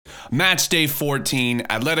Match day 14,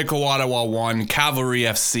 Atletico Ottawa 1, Cavalry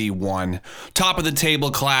FC 1. Top of the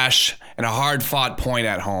table clash and a hard-fought point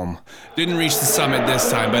at home. Didn't reach the summit this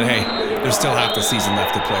time, but hey, there's still half the season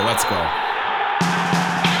left to play. Let's go.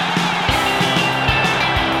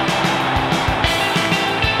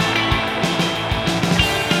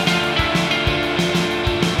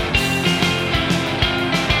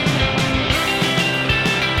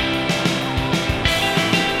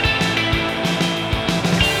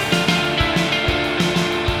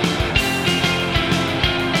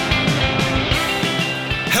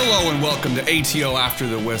 Welcome to ATO After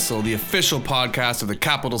the Whistle, the official podcast of the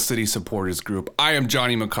Capital City Supporters Group. I am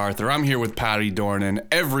Johnny MacArthur. I'm here with Patty Dornan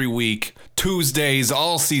every week, Tuesdays,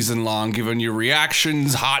 all season long, giving you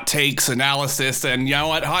reactions, hot takes, analysis, and you know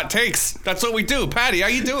what? Hot takes. That's what we do. Patty, how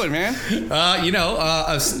you doing, man?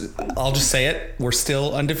 I'll just say it. We're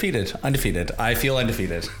still undefeated. I feel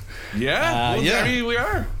undefeated. Yeah, I mean, we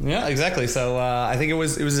are. Yeah, exactly. So I think it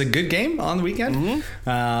was a good game on the weekend.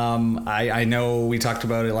 Mm-hmm. I know we talked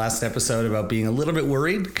about it last episode about being a little bit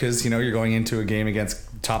worried because you're going into a game against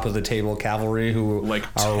top of the table Cavalry, who like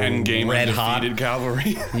 10 game red hot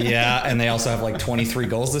Cavalry. Yeah, and they also have like 23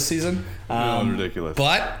 goals this season. Ridiculous.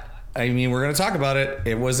 But I mean, we're going to talk about it.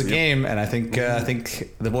 It was a game, and I think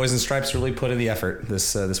the boys in stripes really put in the effort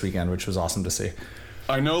this weekend, which was awesome to see.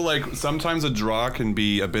 I know, like, sometimes a draw can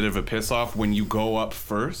be a bit of a piss-off when you go up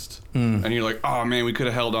first, and you're like, oh, man, we could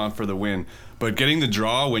have held on for the win. But getting the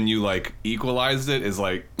draw when you, like, equalized it is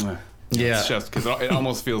like, it's just, because it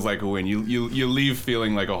almost feels like a win. You leave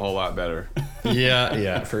feeling like a whole lot better.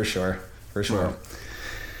 Yeah, for sure.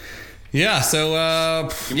 Yeah, so,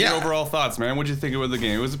 Give me your overall thoughts, man. What'd you think about the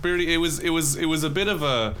game? It was a bit of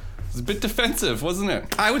a... It was a bit defensive, wasn't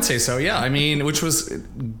it? I would say so, yeah. I mean, which was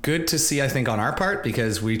good to see, I think, on our part,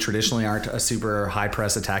 because we traditionally aren't a super high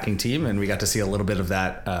press attacking team, and we got to see a little bit of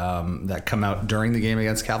that that come out during the game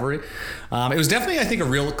against Cavalry. It was definitely, I think, a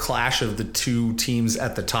real clash of the two teams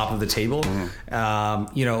at the top of the table.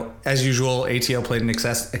 As usual, ATL played an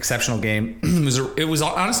exceptional game. It was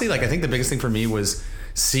honestly, like, I think the biggest thing for me was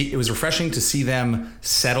it was refreshing to see them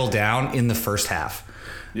settle down in the first half.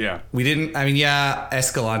 Yeah.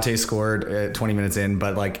 Escalante scored 20 minutes in,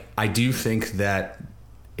 but like I do think that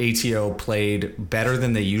ATO played better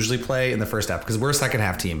than they usually play in the first half because we're a second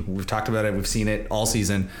half team. We've talked about it. We've seen it all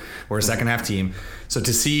season. We're a second half team. So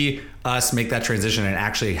to see us make that transition and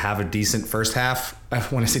actually have a decent first half,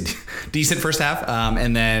 when I say decent first half,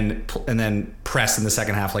 and then press in the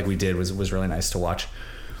second half like we did was really nice to watch.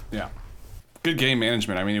 Yeah. Good game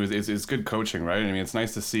management. I mean, it's good coaching, right? I mean, it's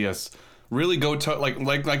nice to see us really go to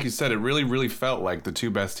like you said, it really felt like the two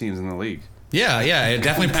best teams in the league. Yeah, it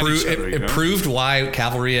definitely proved why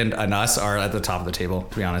Cavalry and us are at the top of the table.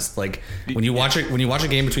 To be honest, like when you watch a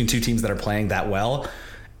game between two teams that are playing that well,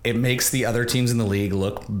 it makes the other teams in the league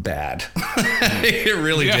look bad. It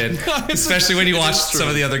really did, especially when you watch some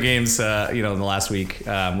of the other games, in the last week,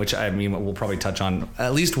 which I mean we'll probably touch on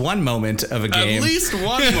at least one moment of a game. At least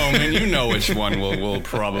one moment, you know which one we'll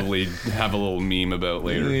probably have a little meme about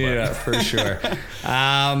later. Yeah, for sure.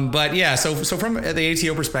 But yeah, so from the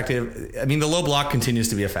ATO perspective, I mean the low block continues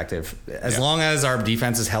to be effective as long as our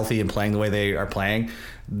defense is healthy and playing the way they are playing.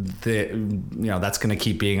 That's going to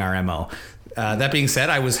keep being our MO. That being said,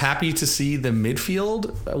 I was happy to see the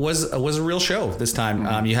midfield was a real show this time.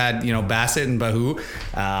 Mm-hmm. You had Bassett and Bahu,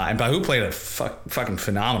 and Bahu played a fucking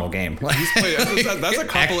phenomenal game. That's a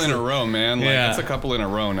couple in a row, man. That's a couple in a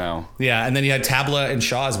row now. Yeah, and then you had Tabla and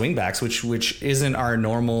Shaw as wingbacks, which isn't our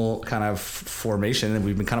normal kind of formation, and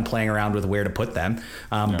we've been kind of playing around with where to put them.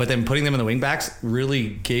 But then putting them in the wingbacks really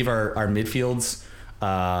gave our midfields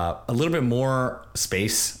a little bit more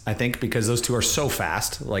space, I think, because those two are so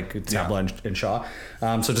fast, like Tabla and Shaw.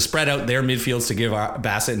 So to spread out their midfields to give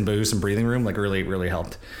Bassett and Bahu some breathing room, like really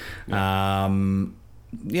helped. Yeah. I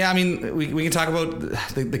mean, we can talk about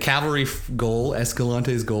the Cavalry goal,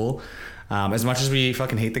 Escalante's goal. As much as we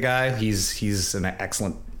fucking hate the guy, he's an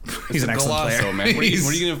excellent. He's an excellent player, man. What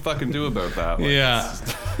are you gonna fucking do about that?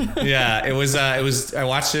 Yeah. It was. I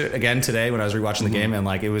watched it again today when I was rewatching the game, and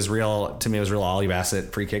like it was real to me. It was real Ollie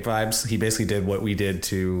Bassett free kick vibes. He basically did what we did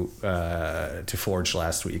to Forge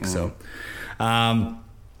last week. So,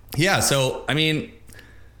 So I mean,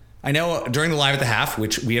 I know during the Live at the Half,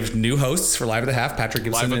 which we have new hosts for Live at the Half, Patrick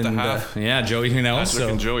Gibson Live at and the Half. Joey Patrick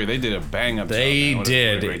and Joey, they did a bang up. They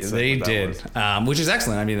did, which is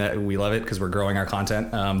excellent. I mean, we love it because we're growing our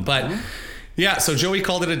content. Yeah, so Joey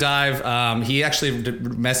called it a dive. He actually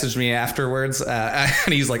messaged me afterwards,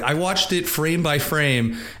 and he's like, I watched it frame by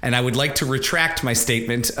frame, and I would like to retract my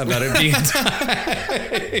statement about it being a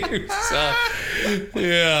dive. So,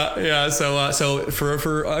 Yeah. So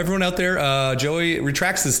for everyone out there, Joey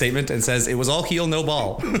retracts his statement and says it was all heel, no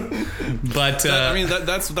ball. But I mean,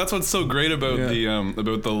 that's what's so great about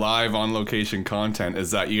the live on location content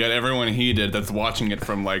is that you got everyone heated that's watching it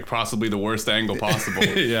from like possibly the worst angle possible.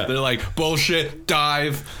 Yeah. They're like bullshit,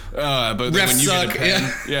 dive. But then when you suck. get a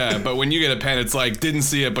pen, but when you get a pen, it's like didn't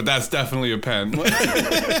see it, but that's definitely a pen.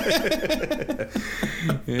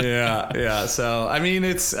 Yeah. So I mean,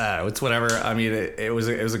 it's whatever. I mean, it was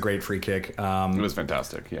a great free kick. It was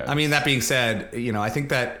fantastic. Yeah. I mean, that being said, I think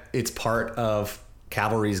that it's part of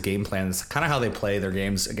Cavalry's game plan. It's kind of how they play their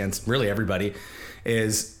games against really everybody.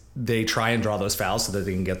 Is they try and draw those fouls so that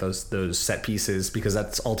they can get those set pieces, because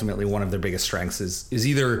that's ultimately one of their biggest strengths is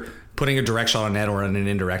either putting a direct shot on net or on an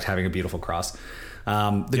indirect having a beautiful cross.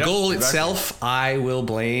 The goal itself, I will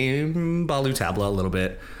blame Balu Tabla a little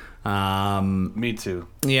bit. Me too.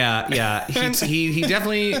 Yeah. He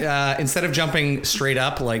definitely instead of jumping straight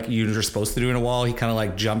up like you're supposed to do in a wall, he kind of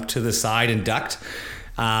like jumped to the side and ducked.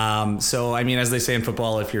 So I mean, as they say in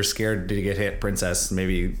football, if you're scared to get hit, princess,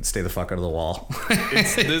 maybe stay the fuck out of the wall.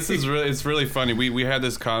 It's really funny. We had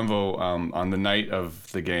this convo on the night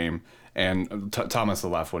of the game. And Thomas will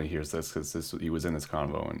laugh when he hears this because he was in this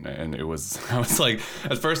convo and it was, I was like,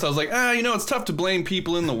 at first I was like, it's tough to blame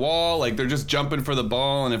people in the wall, like they're just jumping for the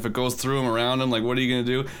ball, and if it goes through them around them, like what are you gonna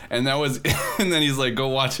do? And that was, and then he's like, go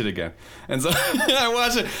watch it again. And so I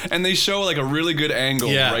watch it, and they show like a really good angle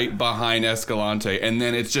right behind Escalante, and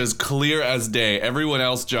then it's just clear as day. Everyone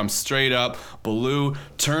else jumps straight up. Baloo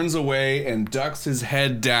turns away and ducks his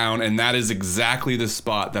head down, and that is exactly the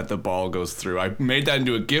spot that the ball goes through. I made that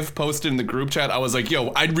into a GIF post in the group chat. I was like,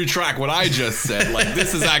 yo, I'd retract what I just said. Like,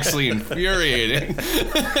 this is actually infuriating.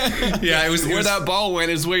 Yeah, it was where that ball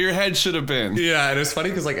went is where your head should have been. Yeah, and it was funny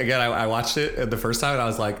because, like, again, I watched it the first time and I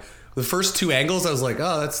was like, the first two angles, I was like,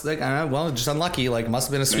 oh, that's like, well, just unlucky. Like, must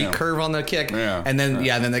have been a sweet curve on the kick. Yeah. And then,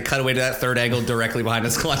 then they cut away to that third angle directly behind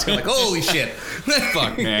Escalante. Like, holy shit.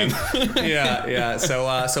 Fuck, man. Yeah.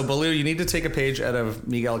 So Baloo, you need to take a page out of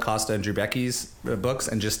Miguel Acosta and Drew Becky's books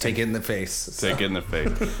and just take it in the face. Take it in the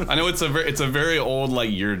face. I know it's a very old, like,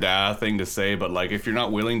 your dad thing to say, but, like, if you're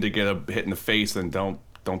not willing to get a hit in the face, then don't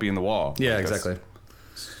be in the wall. Yeah, like, exactly.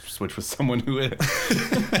 Switch with someone who is.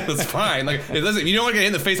 That's fine. Like, it doesn't. If you don't want to get hit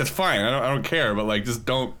in the face, that's fine. I don't care. But like, just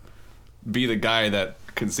don't be the guy that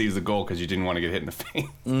concedes the goal because you didn't want to get hit in the face.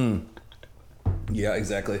 Yeah,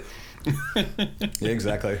 exactly.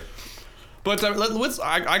 Exactly. But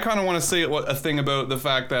I kind of want to say a thing about the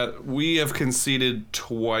fact that we have conceded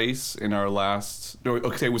twice in our last.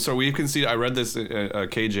 Okay, so we've conceded. I read this.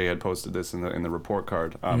 KJ had posted this in the report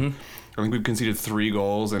card. I think we've conceded 3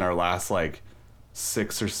 goals in our last like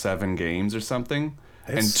 6 or 7 games or something,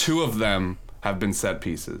 and 2 of them have been set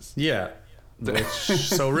pieces. Yeah.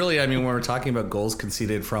 So really, I mean, when we're talking about goals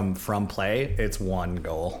conceded from play, it's 1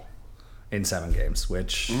 goal in 7 games,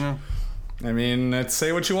 which, I mean, let's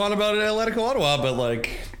say what you want about Atletico Ottawa, but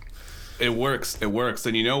like... It works.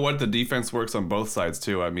 And you know what? The defense works on both sides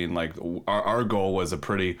too. I mean, like, our goal was a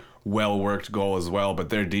pretty well-worked goal as well, but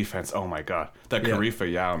their defense, oh my God. That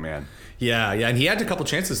Karifa Yao, man. Yeah, and he had a couple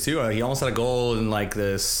chances too. He almost had a goal in like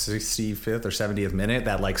the 65th or 70th minute,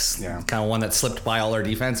 that like kind of one that slipped by all our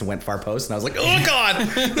defense and went far post, and I was like, oh God.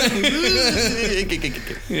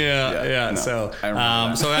 Yeah. So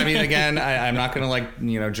I mean, again, I'm not gonna like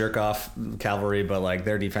jerk off Cavalry, but like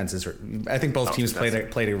their defense is. I think both teams played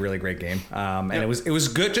a really great game, and it was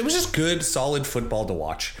good. It was just good, solid football to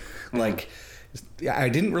watch. Like. I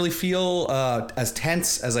didn't really feel as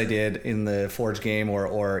tense as I did in the Forge game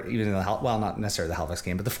or even in the not necessarily the Halifax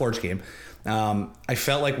game, but the Forge game. I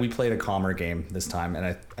felt like we played a calmer game this time,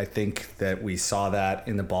 and I think that we saw that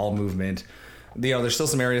in the ball movement. There's still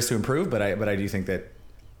some areas to improve, but I do think that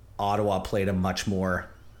Ottawa played a much more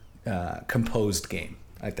composed game,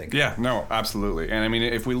 I think. Yeah, no, absolutely. And I mean,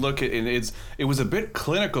 if we look at it, it was a bit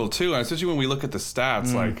clinical too, and especially when we look at the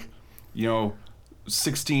stats, like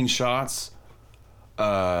 16 shots.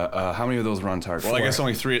 How many of those were on target? Well, I guess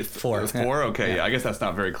only 3. 4. 4? Okay, yeah. I guess that's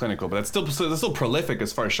not very clinical, but that's still prolific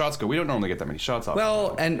as far as shots go. We don't normally get that many shots off.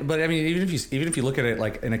 Well, but I mean, even if you look at it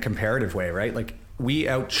like in a comparative way, right? Like we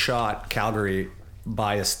outshot Calgary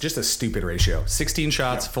by just a stupid ratio. 16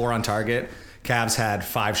 shots, 4 on target. Cavs had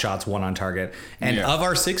 5 shots, 1 on target. And of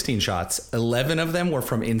our 16 shots, 11 of them were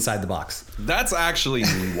from inside the box. That's actually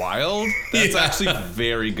wild. That's actually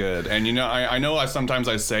very good. And I know sometimes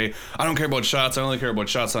I say, I don't care about shots. I only care about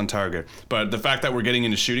shots on target. But the fact that we're getting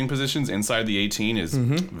into shooting positions inside the 18 is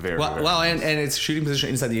very well, and it's shooting position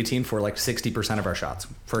inside the 18 for like 60% of our shots.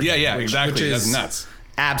 Exactly. Which is that's nuts.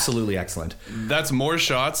 Absolutely excellent. That's more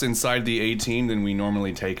shots inside the 18 than we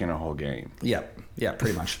normally take in a whole game. Yep. Yeah,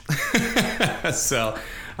 pretty much. So,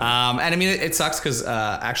 and I mean, it sucks because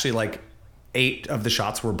actually, like, 8 of the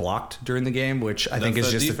shots were blocked during the game, which I think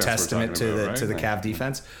is just a testament to the Cav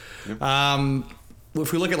defense. Yep.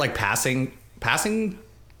 If we look at like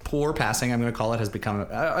poor passing, I'm going to call it, has become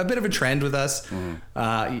a bit of a trend with us.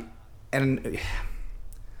 And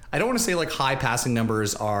I don't want to say like high passing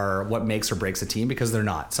numbers are what makes or breaks a team, because they're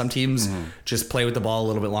not. Some teams just play with the ball a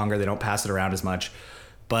little bit longer. They don't pass it around as much.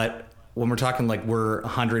 But when we're talking like we're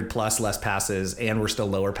 100 plus less passes and we're still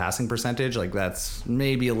lower passing percentage, like that's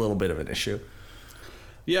maybe a little bit of an issue.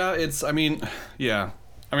 Yeah,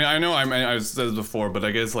 I know I've said this before, but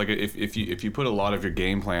I guess like if you put a lot of your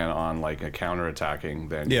game plan on like a counter attacking,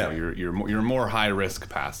 then you know, you're more high risk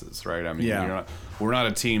passes, right? I mean, we're not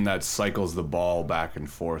a team that cycles the ball back and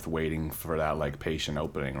forth waiting for that like patient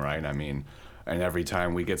opening, right? I mean, and every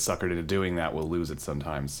time we get suckered into doing that, we'll lose it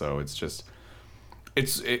sometimes. So it's just.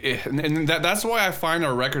 That's why I find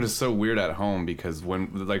our record is so weird at home, because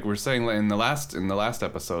when, like we're saying in the last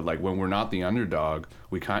episode, like when we're not the underdog,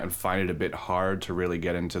 we kind of find it a bit hard to really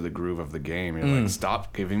get into the groove of the game. You're like,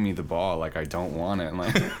 stop giving me the ball, like I don't want it. And,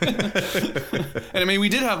 like, and I mean, we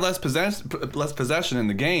did have less possession in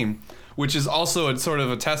the game, which is also a sort of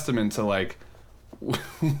a testament to like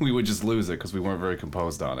we would just lose it because we weren't very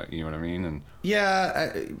composed on it. You know what I mean? And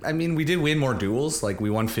yeah, I mean, we did win more duels. Like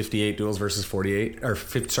we won 58 duels versus 48, or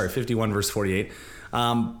 51 versus 48.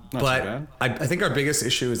 But I think our biggest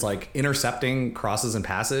issue is like intercepting crosses and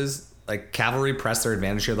passes. Like Cavalry pressed their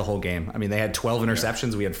advantage here the whole game. I mean, they had 12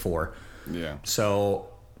 interceptions. We had 4. Yeah. So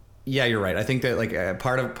yeah, you're right. I think that like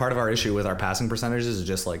part of our issue with our passing percentages is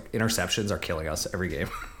just like interceptions are killing us every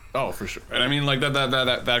game. Oh, for sure. And I mean, like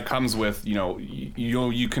that comes with,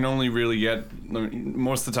 you can only really get,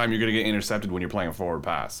 most of the time you're going to get intercepted when you're playing a forward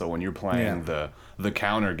pass. So when you're playing the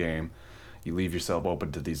counter game, you leave yourself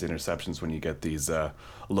open to these interceptions when you get these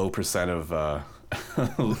low percent of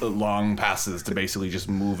long passes to basically just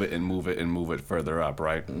move it further up,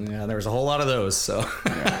 right? Yeah, there was a whole lot of those. So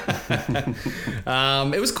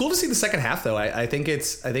it was cool to see the second half, though. I think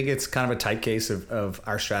it's kind of a tight case of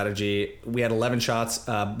our strategy. We had 11 shots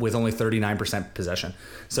with only 39% possession.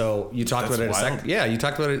 So you talked about it a second. Yeah, you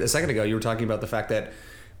talked about it a second ago. You were talking about the fact that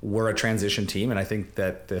we're a transition team, and I think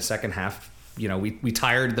that the second half, we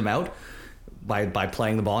tired them out by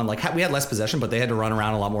playing the ball, and like we had less possession, but they had to run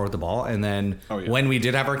around a lot more with the ball. And then when we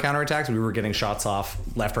did have our counterattacks, we were getting shots off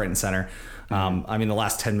left, right, and center. I mean, the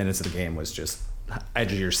last 10 minutes of the game was just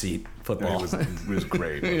edge of your seat football. It was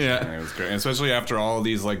great. It was great, and especially after all of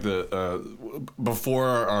these, like before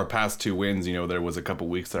our past 2 wins, there was a couple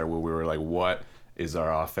weeks there where we were like, what is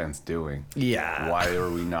our offense doing? Yeah. Why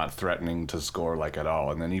are we not threatening to score like at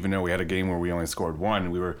all? And then even though we had a game where we only scored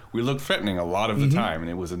 1, we looked threatening a lot of the time, and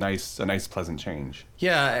it was a nice pleasant change.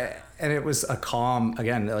 Yeah, and it was a calm,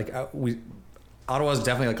 again, like Ottawa's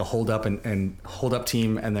definitely like a hold up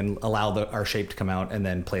team, and then allow our shape to come out and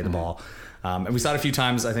then play the ball. And we saw it a few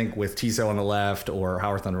times, I think, with Tissot on the left or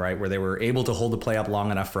Howarth on the right, where they were able to hold the play up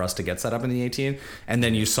long enough for us to get set up in the 18. And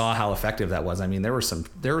then you saw how effective that was. I mean, there were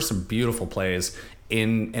some beautiful plays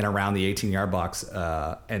in and around the 18-yard box.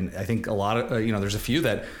 And I think a lot of, there's a few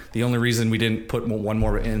that the only reason we didn't put one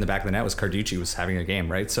more in the back of the net was Carducci was having a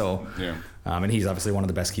game, right? So, and he's obviously one of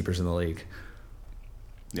the best keepers in the league.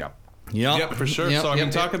 Yeah. Yep, for sure. So I mean,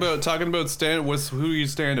 talking about who you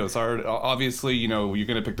standouts are. Obviously, you're going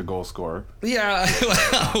to pick the goal scorer. Yeah.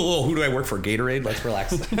 Well, who do I work for? Gatorade. Let's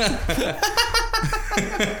relax.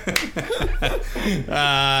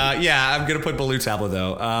 I'm going to put Baloo Tabla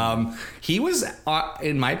though. He was,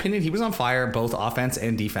 in my opinion, he was on fire both offense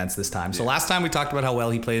and defense this time. So last time we talked about how well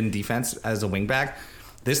he played in defense as a wingback.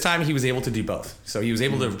 This time he was able to do both. So he was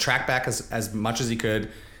able to track back as much as he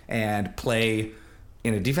could and play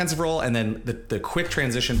in a defensive role, and then the quick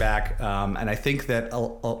transition back. And I think that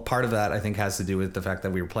a part of that, I think, has to do with the fact that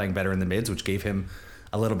we were playing better in the mids, which gave him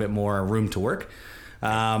a little bit more room to work.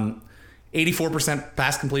 84%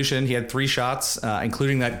 pass completion. He had 3 shots,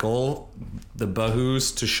 including that goal. The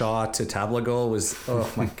Bahus to Shaw to Tabla goal was,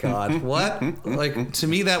 oh my God. What? Like, to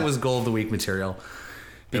me, that was goal of the week material,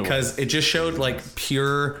 because it just showed like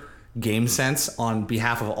pure game sense on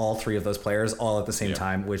behalf of all 3 of those players all at the same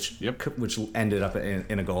time, which ended up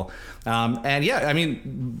in a goal. And yeah, I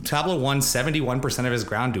mean, Tabla won 71% of his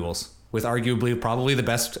ground duels with arguably probably the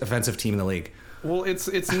best offensive team in the league. Well,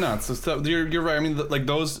 it's nuts. So you're right. I mean, like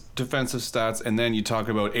those defensive stats, and then you talk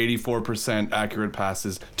about 84% accurate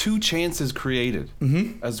passes, 2 chances created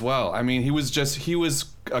as well. I mean, he was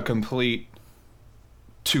a complete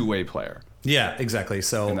two-way player. Yeah, exactly.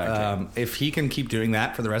 So if he can keep doing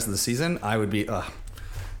that for the rest of the season, I would be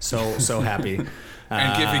so happy.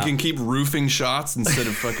 And if he can keep roofing shots instead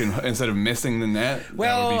of missing the net,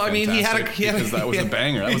 well, that would be I mean, because that was a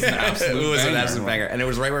banger. That was an absolute banger. And it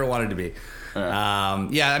was right where it wanted to be.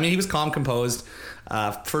 I mean, he was calm, composed.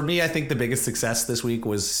 For me, I think the biggest success this week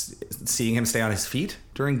was seeing him stay on his feet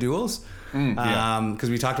during duels. Because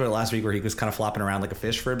we talked about it last week where he was kind of flopping around like a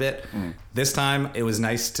fish for a bit. This time, it was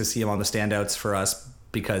nice to see him on the standouts for us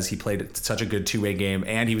because he played such a good two-way game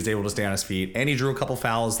and he was able to stay on his feet and he drew a couple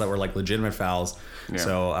fouls that were like legitimate fouls. Yeah.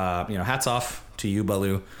 So, hats off to you,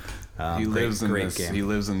 Baloo. He lives in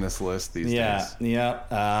this list these days.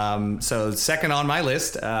 Yeah. So second on my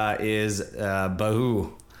list is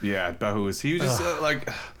Bahu. Yeah, Bahu. He was just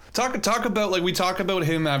talk about we talk about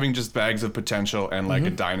him having just bags of potential and like a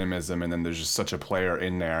dynamism, and then there's just such a player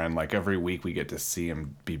in there, and like every week we get to see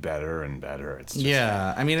him be better and better. It's just,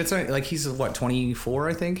 I mean, it's like he's 24,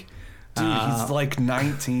 I think. Dude, he's like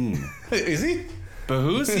 19. Is he?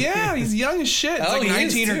 Bahu's? Yeah, he's young as shit. He's like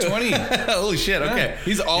 19 or 20. Holy shit! Okay, yeah.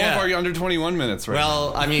 He's all of our under 21 minutes right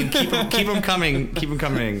now. I mean, keep him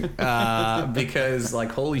coming, because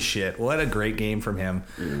like holy shit, what a great game from him.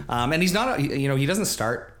 And he's not, he doesn't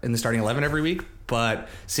start in the starting 11 every week, but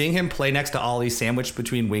seeing him play next to Ollie, sandwiched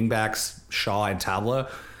between wingbacks Shaw and Tabla,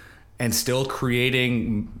 and still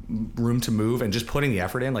creating room to move and just putting the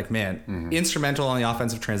effort in, instrumental on the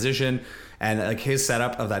offensive transition. And like his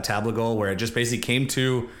setup of that Tabla goal where it just basically came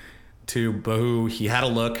to Bahu, he had a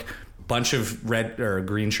look, bunch of red or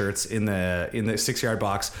green shirts in the 6-yard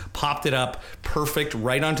box, popped it up perfect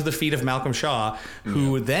right onto the feet of Malcolm Shaw,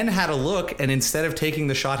 who then had a look and instead of taking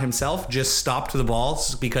the shot himself, just stopped the ball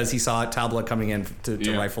because he saw Tabla coming in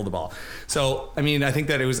to rifle the ball. So I mean, I think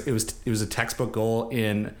that it was a textbook goal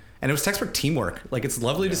and it was textbook teamwork. Like, it's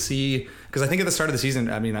lovely to see, because I think at the start of the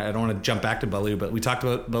season, I mean, I don't want to jump back to Baloo, but we talked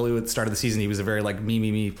about Baloo at the start of the season. He was a very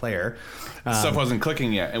me player. Stuff wasn't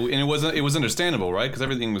clicking yet, and it was understandable, right? Because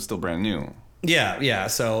everything was still brand new. Yeah.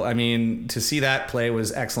 So I mean, to see that play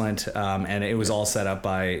was excellent, and it was all set up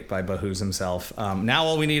by Bahu's himself. Now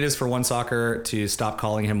all we need is for One Soccer to stop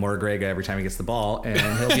calling him Morgrega every time he gets the ball, and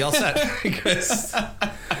he'll be all set. Because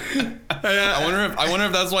I wonder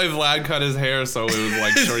if that's why Vlad cut his hair so it was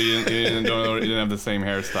like sure he didn't have the same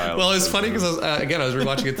hairstyle. Well, it's funny because I was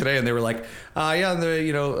rewatching it today and they were like,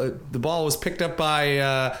 the ball was picked up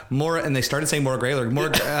by Mora, and they started saying Morgrega,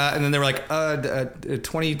 and then they were like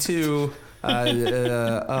 22.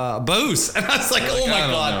 Booze, and I was like, oh my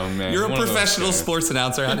god, know, you're a professional sports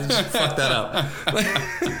announcer, how did you fuck that up?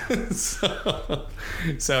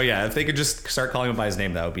 so yeah, if they could just start calling him by his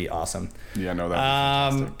name, that would be awesome. Yeah, no, that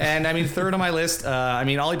would be fantastic. And I mean, third on my list,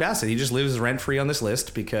 Ollie Bassett, he just lives rent free on this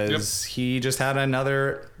list because he just had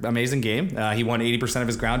another amazing game. He won 80% of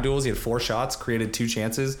his ground duels. He had 4 shots, created 2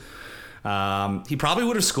 chances. He probably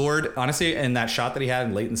would have scored, honestly, in that shot that he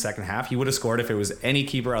had late in the second half. He would have scored if it was any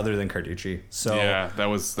keeper other than Carducci. So yeah, that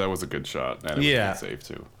was a good shot, and it was a good save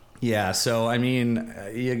too. Yeah, so I mean,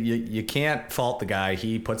 you can't fault the guy.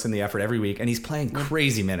 He puts in the effort every week, and he's playing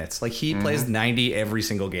crazy minutes. Like he plays 90 every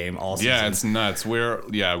single game all season. Yeah, it's nuts. We're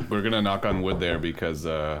gonna knock on wood there because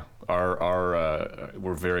we're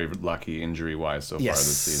very lucky injury wise so far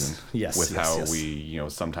this season. Yes, with how we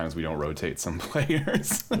sometimes we don't rotate some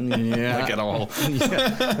players. Yeah, like at all.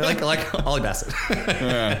 like Ollie Bassett.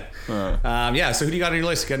 So who do you got on your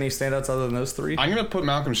list? You got any standouts other than those 3? I'm gonna put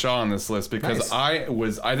Malcolm Shaw on this list because I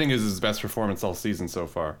think is his best performance all season so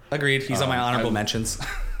far. Agreed. He's on my honorable mentions.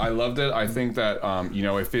 I loved it. I think that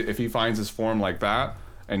if he finds his form like that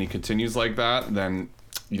and he continues like that, then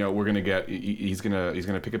we're gonna get. He's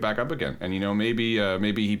gonna pick it back up again, and maybe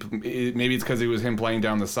it's because it was him playing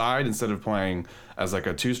down the side instead of playing as like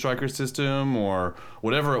a 2-striker system or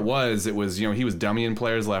whatever it was. It was he was dummying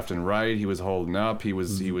players left and right. He was holding up. He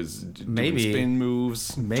was doing spin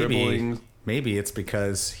moves, dribbling. Maybe it's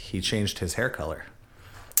because he changed his hair color.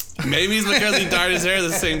 Maybe it's because he dyed his hair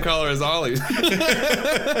the same color as Ollie's. I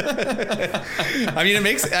mean, it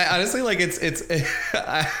makes honestly like it's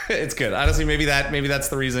good. Honestly, maybe that's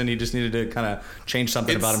the reason he just needed to kind of change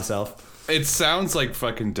something about himself. It sounds like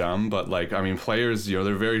fucking dumb, but like I mean, players, they're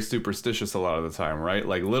very superstitious a lot of the time, right?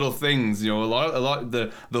 Like little things, a lot.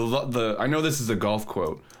 The I know this is a golf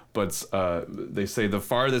quote, but they say the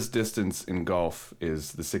farthest distance in golf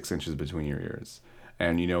is the 6 inches between your ears.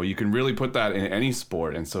 And, you can really put that in any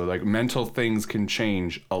sport. And so, like, mental things can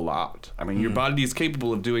change a lot. I mean, your body is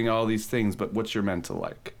capable of doing all these things, but what's your mental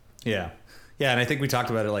like? Yeah. Yeah, and I think we talked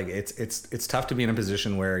about it. Like, it's tough to be in a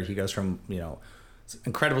position where he goes from,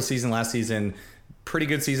 incredible season last season, pretty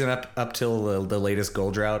good season up till the latest goal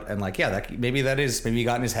drought. And, like, maybe he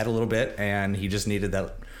got in his head a little bit, and he just needed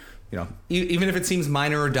even if it seems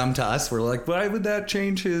minor or dumb to us, we're like, why would that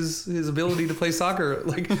change his ability to play soccer?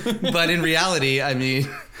 Like, but in reality, I mean,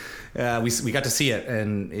 we got to see it,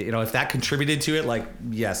 and if that contributed to it, like,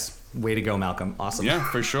 yes, way to go, Malcolm, awesome. Yeah,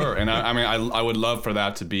 for sure. And I would love for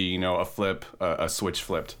that to be a flip, a switch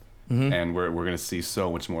flipped, and we're gonna see so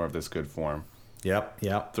much more of this good form. Yep.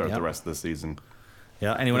 Throughout the rest of the season.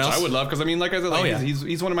 Yeah. Anyone else? I would love, because like I said,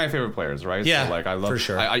 he's one of my favorite players, right? Yeah. So, I love, for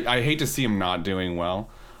sure. I hate to see him not doing well.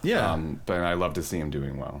 Yeah. But I love to see him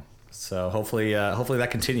doing well. So hopefully that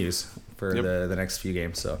continues for the next few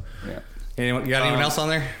games. So yeah. You got anyone else on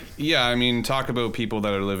there? Yeah, talk about people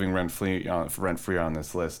that are living rent free on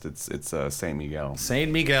this list. It's Saint Miguel.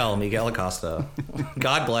 Miguel Acosta.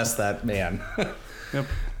 God bless that man. Yep.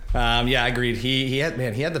 Yeah, I agreed. He had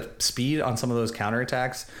the speed on some of those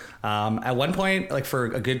counterattacks. At one point, like for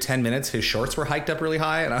a good 10 minutes, his shorts were hiked up really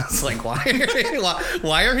high, and I was like,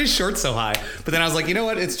 why are his shorts so high? But then I was like, you know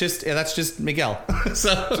what? That's just Miguel.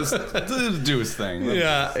 So just do his thing.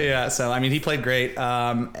 Yeah. So he played great.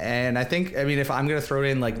 And I think if I'm gonna throw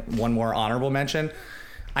in like one more honorable mention,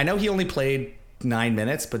 I know he only played 9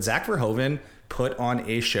 minutes, but Zach Verhoeven put on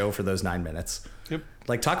a show for those 9 minutes. Yep.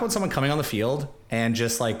 Like, talk about someone coming on the field and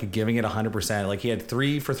just like giving it 100%. Like, he had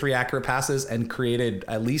 3 for 3 accurate passes and created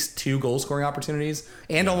at least 2 goal scoring opportunities,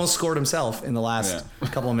 and almost scored himself in the last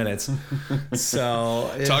couple of minutes.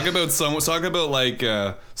 So talk about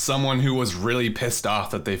someone who was really pissed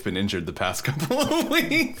off that they've been injured the past couple of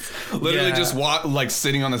weeks. Literally just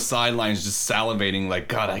sitting on the sidelines, just salivating like,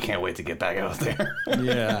 God, I can't wait to get back out there.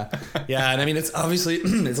 Yeah. And it's obviously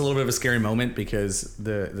it's a little bit of a scary moment because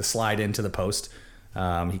the slide into the post.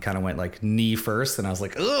 He kind of went like knee first, and I was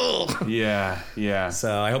like, ugh. Yeah.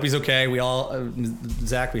 So I hope he's okay. We all,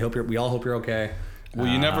 Zach, we all hope you're okay. Well,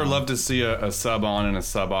 you never love to see a sub on and a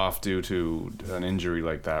sub off due to an injury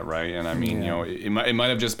like that, right? And it might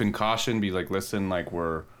have just been caution. Be like, listen, like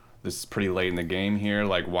this is pretty late in the game here.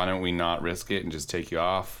 Like, why don't we not risk it and just take you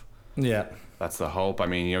off? Yeah. That's the hope.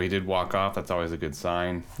 He did walk off. That's always a good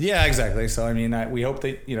sign. Yeah, exactly. So we hope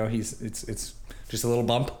that it's just a little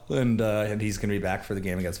bump, and he's going to be back for the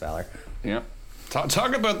game against Valor. Yeah.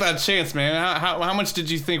 Talk about that chance, man. How much did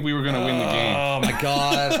you think we were going to win the game? Oh, my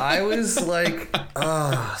God. I was like,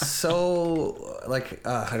 I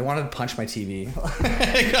wanted to punch my TV.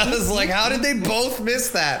 I was like, how did they both miss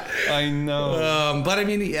that? I know. But,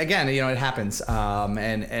 again, it happens.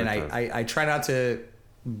 And I try not to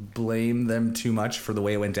blame them too much for the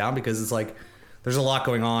way it went down, because it's like there's a lot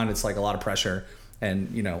going on. It's like a lot of pressure.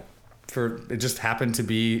 And, it just happened to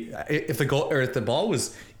be, if the ball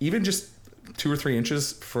was even just 2 or 3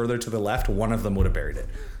 inches further to the left, one of them would have buried it.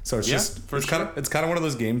 So it's kind of one of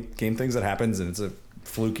those game things that happens, and it's a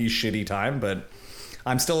fluky, shitty time. But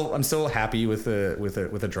I'm still happy with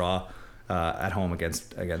a draw at home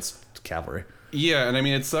against Cavalry. Yeah, and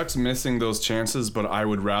it sucks missing those chances, but I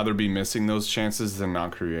would rather be missing those chances than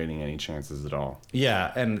not creating any chances at all.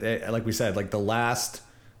 Yeah, and like we said, like the last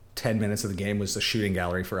 10 minutes of the game was the shooting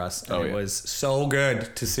gallery for us. And it was so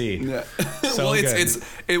good to see. Yeah. Well,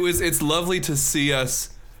 it's lovely to see us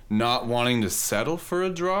not wanting to settle for a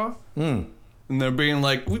draw. And they're being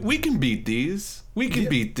like, we can beat these. We can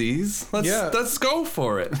beat these. Let's go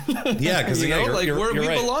for it. Yeah, because we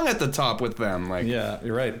right. belong at the top with them. Like, yeah,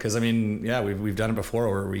 you're right. Because we've done it before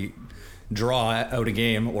where we draw out a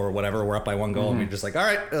game or whatever. We're up by 1 goal, and we're just like, all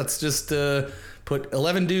right, let's just put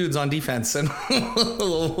 11 dudes on defense, and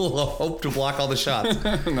we'll hope to block all the shots.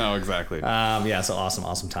 No, exactly. So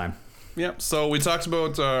awesome time. Yep. So we talked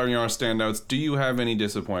about our standouts. Do you have any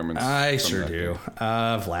disappointments? I sure do.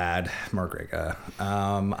 Vlad Margrega.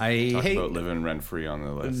 I hate about living rent free on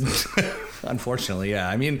the list. Unfortunately, yeah.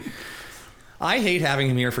 I hate having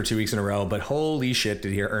him here for 2 weeks in a row, but holy shit,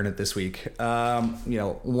 did he earn it this week.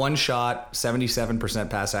 1 shot, 77%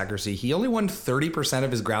 pass accuracy. He only won 30%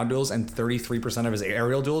 of his ground duels and 33% of his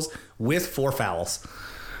aerial duels with 4 fouls.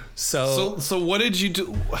 So what did you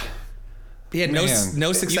do? He had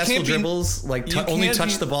no successful dribbles. Only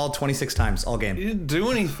touched the ball 26 times all game. You didn't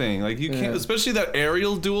do anything. Like, you can't, especially that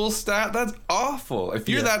aerial duel stat. That's awful. If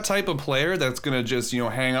you're that type of player that's gonna just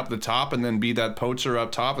hang up the top and then be that poacher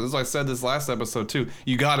up top, as I said this last episode too,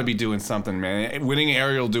 you got to be doing something, man. Winning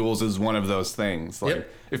aerial duels is one of those things. Like,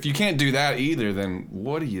 if you can't do that either, then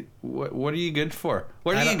what are you good for?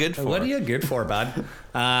 What are you good for, bud?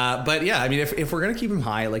 But yeah, if we're gonna keep him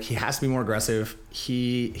high, like, he has to be more aggressive.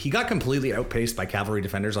 He got completely outpaced by Cavalry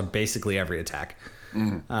defenders on basically every attack.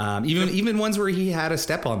 Even ones where he had a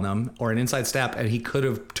step on them or an inside step, and he could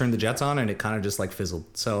have turned the Jets on, and it kind of just fizzled.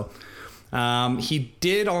 So he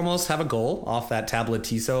did almost have a goal off that Tabla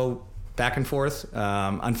Tiso back and forth.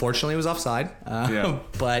 Unfortunately, it was offside.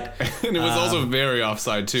 But and it was also very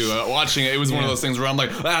offside too. Watching it, it was one of those things where I'm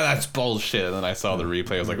like, that's bullshit. And then I saw the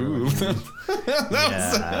replay. I was like, ooh,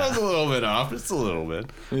 that was a little bit off, just a little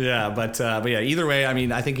bit. Yeah, but yeah. Either way, I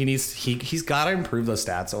mean, I think he's got to improve those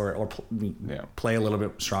stats or play a little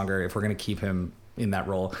bit stronger if we're going to keep him in that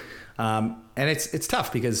role. And it's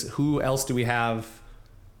tough because who else do we have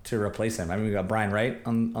to replace him? I mean, we got Brian Wright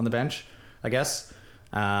on the bench, I guess.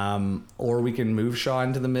 Or we can move Shaw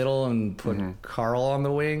into the middle and put Carl on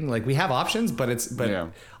the wing. Like, we have options, but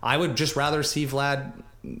I would just rather see Vlad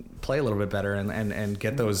play a little bit better and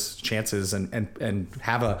get those chances and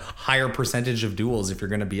have a higher percentage of duels if you're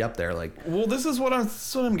going to be up there. Like, well, this is what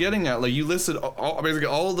I'm getting at. Like, you listed basically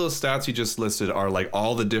all of those stats you just listed are like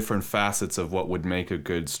all the different facets of what would make a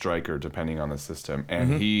good striker depending on the system,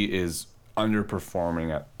 and he is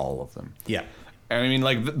underperforming at all of them. Yeah. And I mean,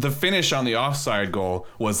 like, the finish on the offside goal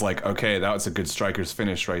was like, okay, that was a good striker's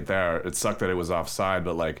finish right there. It sucked that it was offside,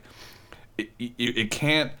 but like, it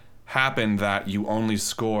can't happen that you only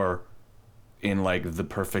score in like the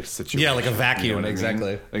perfect situation. Yeah, like a vacuum. You know what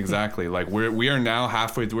exactly. I mean? Exactly. Like, we are now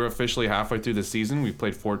we're officially halfway through the season. We've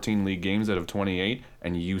played 14 league games out of 28,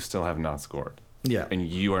 and you still have not scored. Yeah. And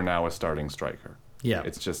you are now a starting striker. Yeah.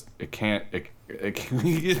 It's just, that's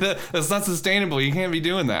not sustainable. You can't be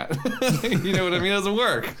doing that. You know what I mean? It doesn't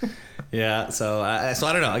work. Yeah. So I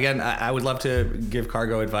don't know. Again, I would love to give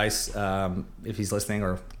Cargo advice if he's listening,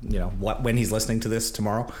 or when he's listening to this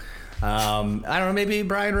tomorrow. I don't know. Maybe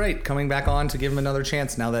Brian Wright coming back on to give him another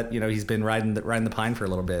chance now that he's been riding the pine for a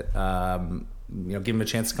little bit. Give him a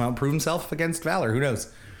chance to come out and prove himself against Valor. Who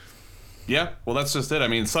knows? Yeah, well, that's just it. I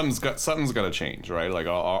mean, something's got to change, right? Like,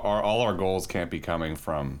 all our goals can't be coming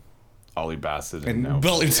from Ollie Bassett and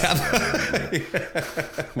Billy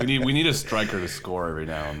we need a striker to score every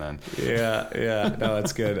now and then. Yeah. No,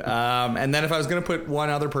 that's good. And then if I was going to put one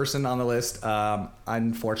other person on the list,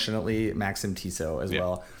 unfortunately, Maxim Tissot as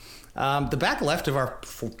well. The back left of our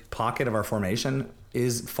pocket of our formation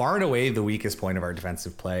is far and away the weakest point of our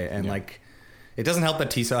defensive play, and it doesn't help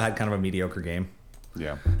that Tissot had kind of a mediocre game.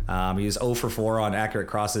 Yeah. He was 0 for 4 on accurate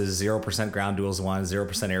crosses, 0% ground duels won,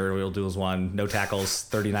 0% aerial duels won, no tackles,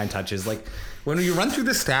 39 touches. Like, when you run through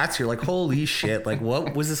the stats, you're like, holy shit! Like,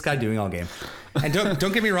 what was this guy doing all game? And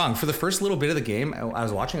don't get me wrong. For the first little bit of the game, I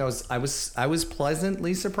was watching. I was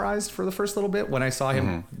pleasantly surprised for the first little bit when I saw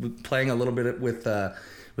him playing a little bit with the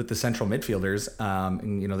central midfielders,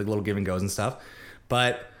 and the little give and goes and stuff,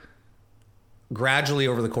 but gradually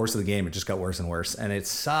over the course of the game, it just got worse and worse, and it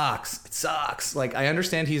sucks. Like, I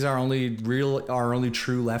understand he's our only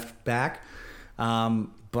true left back,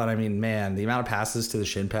 but I mean, man, the amount of passes to the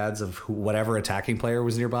shin pads of whatever attacking player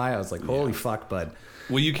was nearby, I was like, holy fuck, bud.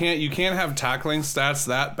 Well, you can't have tackling stats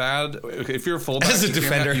that bad. If you're a fullback, as a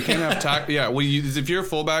defender, you can't have if you're a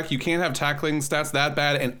fullback, you can't have tackling stats that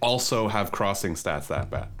bad and also have crossing stats that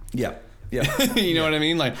bad. Yeah. Yeah. You know what I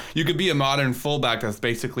mean? Like, you could be a modern fullback that's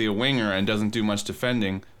basically a winger and doesn't do much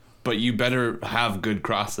defending, but you better have good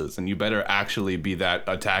crosses, and you better actually be that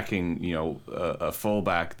attacking, a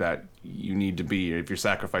fullback that you need to be if you're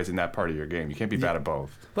sacrificing that part of your game. You can't be bad at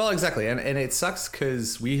both. Well, exactly. And it sucks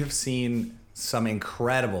because we have seen some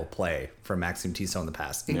incredible play from Maxime Tissot in the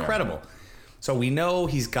past. Incredible. Yeah. So we know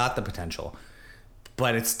he's got the potential,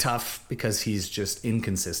 but it's tough because he's just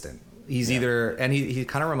inconsistent. He's either, and he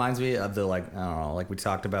kind of reminds me of the, like, I don't know, like we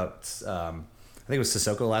talked about, I think it was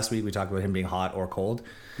Sissoko last week. We talked about him being hot or cold.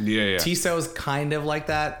 Yeah. Tissot's kind of like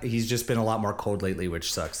that. He's just been a lot more cold lately,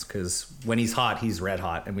 which sucks because when he's hot, he's red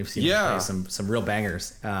hot, and we've seen him play some real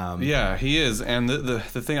bangers. Yeah, he is. And the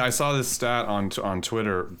thing, I saw this stat on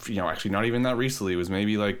Twitter, actually not even that recently. It was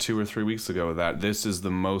maybe like 2 or 3 weeks ago, that this is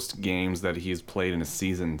the most games that he's played in a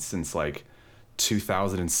season since like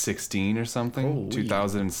 2016 or something.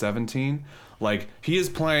 2017. Like, he is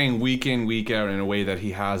playing week in, week out in a way that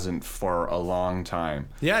he hasn't for a long time.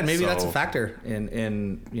 Yeah, and maybe that's a factor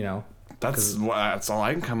in that's all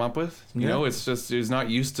I can come up with. You know, it's just he's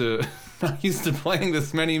not used to playing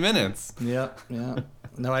this many minutes. Yeah.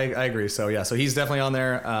 No, I agree. So he's definitely on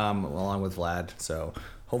there, along with Vlad. So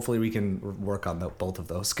hopefully we can work on both of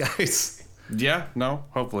those guys. Yeah, no,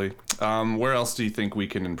 hopefully. Where else do you think we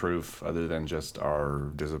can improve other than just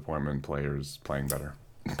our disappointment players playing better?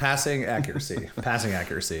 Passing accuracy.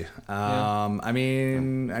 I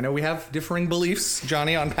mean, I know we have differing beliefs,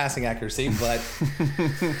 Johnny, on passing accuracy,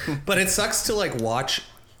 but it sucks to like watch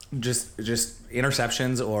just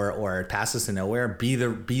interceptions or passes to nowhere be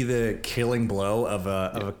the killing blow of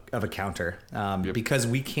a counter, because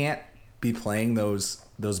we can't be playing those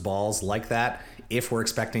balls like that if we're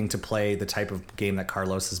expecting to play the type of game that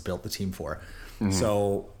Carlos has built the team for.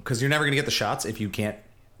 So, because you're never going to get the shots if you can't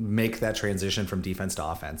make that transition from defense to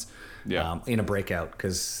offense in a breakout,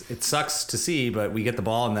 because it sucks to see, but we get the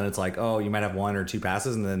ball and then it's like, oh, you might have 1 or 2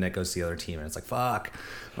 passes and then it goes to the other team and it's like, fuck,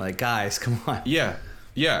 like, guys, come on. Yeah,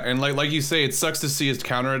 and like you say, it sucks to see his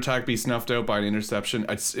counterattack be snuffed out by an interception.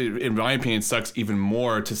 In my opinion, it sucks even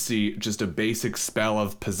more to see just a basic spell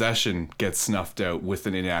of possession get snuffed out with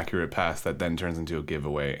an inaccurate pass that then turns into a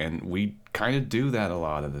giveaway. And we kind of do that a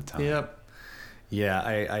lot of the time. Yep. Yeah,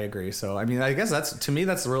 I agree. So, I mean, I guess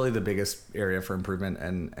that's really the biggest area for improvement.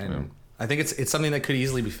 And I think it's something that could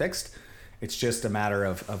easily be fixed. It's just a matter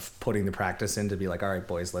of putting the practice in to be like, all right,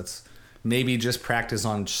 boys, let's maybe just practice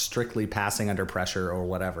on strictly passing under pressure or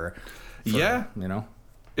whatever. You know,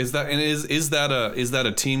 is that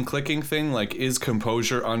a team clicking thing? Like, is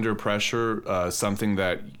composure under pressure something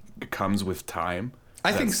that comes with time?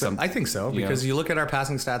 I think so because you look at our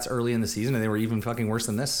passing stats early in the season and they were even fucking worse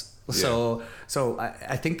than this. So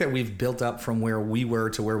I think that we've built up from where we were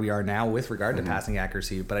to where we are now with regard to passing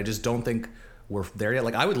accuracy, but I just don't think we're there yet.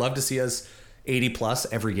 Like, I would love to see us 80 plus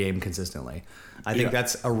every game consistently. I think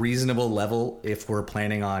that's a reasonable level if we're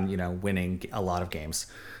planning on, winning a lot of games.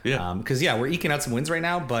 Yeah. Because we're eking out some wins right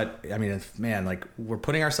now, but I mean, we're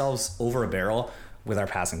putting ourselves over a barrel with our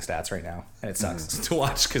passing stats right now, and it sucks to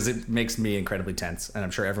watch because it makes me incredibly tense, and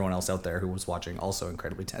I'm sure everyone else out there who was watching also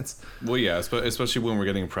incredibly tense. Well, yeah, especially when we're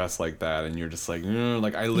getting pressed like that, and you're just like,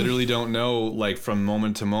 I literally don't know, like, from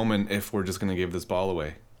moment to moment if we're just gonna give this ball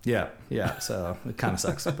away. Yeah. So it kind of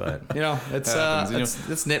sucks, but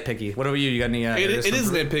it's nitpicky. What about you? You got any? It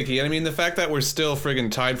is nitpicky, and I mean the fact that we're still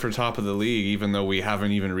friggin' tied for top of the league, even though we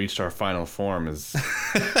haven't even reached our final form, is.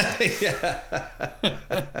 Yeah.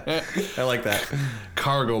 I like that.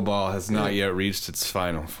 Cargo ball has not yet reached its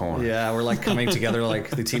final form. Yeah, we're like coming together, like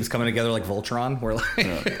the team's coming together like Voltron. We're like.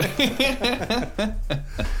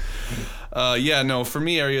 For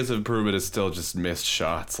me, areas of improvement is still just missed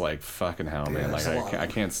shots. Like, fucking hell, man. Like, I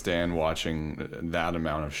can't stand watching that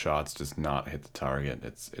amount of shots just not hit the target.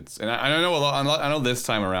 And I know I know this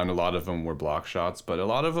time around a lot of them were block shots, but a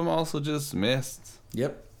lot of them also just missed.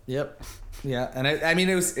 Yep. Yeah, and I mean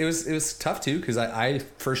it was tough too, because I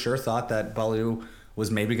for sure thought that Balu was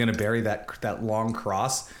maybe going to bury that long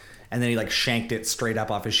cross. And then he like shanked it straight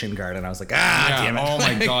up off his shin guard, and I was like, damn it! Oh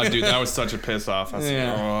my god, dude, that was such a piss off.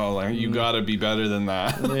 You gotta be better than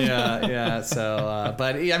that. Yeah. So,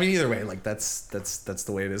 but I mean, either way, like that's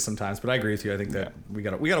the way it is sometimes. But I agree with you. I think that we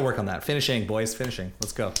gotta work on that. Finishing, boys, finishing.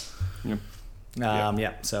 Let's go.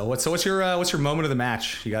 So what's your moment of the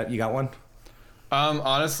match? You got one?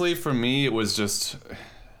 Honestly, for me, it was just.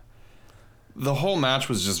 The whole match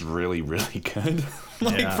was just really, really good.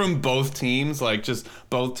 From both teams, like just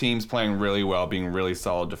both teams playing really well, being really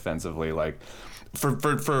solid defensively. Like for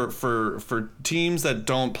teams that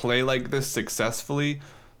don't play like this successfully,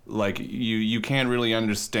 like you can't really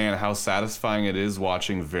understand how satisfying it is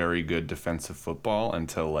watching very good defensive football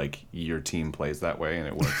until like your team plays that way and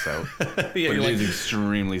it works out. But it is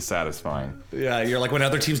extremely satisfying. Yeah, you're like when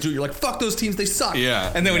other teams do it, you're like, fuck those teans, they suck.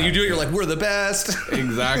 Yeah. And then when you do it, you're like, we're the best.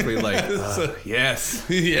 Exactly. Like yes.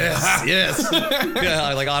 Yeah,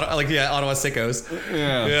 like Ottawa sickos.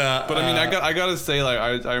 Yeah. But I mean, I gotta say,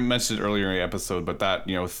 like I mentioned it earlier in the episode, but that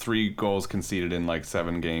 3 goals conceded in like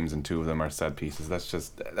 7 games and 2 of them are set pieces. That's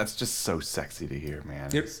just so sexy to hear, man.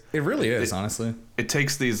 It really is, honestly. It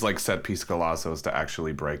takes these like set piece golazos to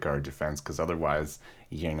actually break our defense, because otherwise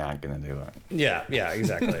you're not gonna do it. Yeah,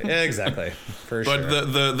 exactly. For but sure.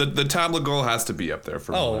 But the tablet goal has to be up there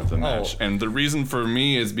for one of the match, and the reason for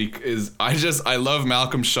me is because I love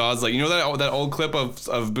Malcolm Shaw's, like, that old clip of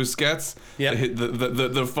Busquets,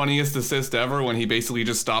 the funniest assist ever, when he basically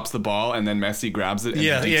just stops the ball and then Messi grabs it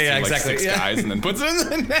and exactly 6 guys and then puts it in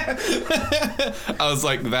the net. I was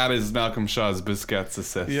like, that is Malcolm Shaw's Busquets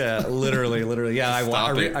assist. Yeah, literally. Yeah,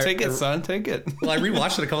 take it, son, take it. Well, I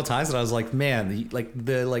rewatched it a couple times and I was like, man,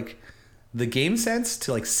 the game sense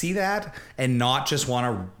to like see that and not just want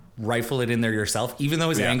to rifle it in there yourself, even though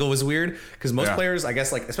his angle was weird, because most players, I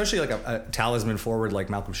guess, like especially like a talisman forward like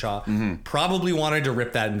Malcolm Shaw, probably wanted to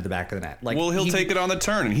rip that into the back of the net. Like, well, he'll take it on the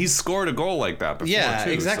turn, and he's scored a goal like that before. Yeah,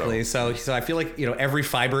 too, exactly. So I feel like every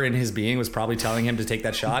fiber in his being was probably telling him to take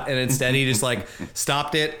that shot, and instead he just like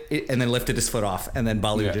stopped it and then lifted his foot off, and then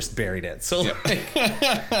Balu just buried it. So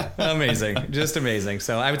amazing, just amazing.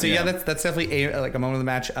 So I would say that's definitely a moment of the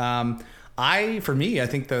match. For me, I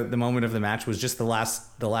think the moment of the match was just the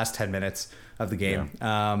last 10 minutes of the game.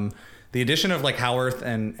 Yeah. The addition of like Howarth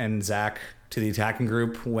and Zach to the attacking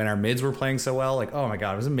group when our mids were playing so well, like, oh my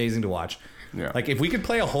God, it was amazing to watch. Yeah. Like if we could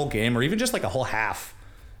play a whole game or even just like a whole half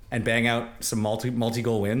and bang out some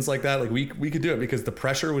multi-goal wins like that, like we could do it because the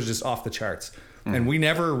pressure was just off the charts. And we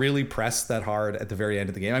never really pressed that hard at the very end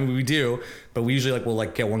of the game. I mean, we do, but we usually we'll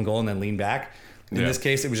get one goal and then lean back. In this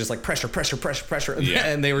case, it was just like pressure. Yeah.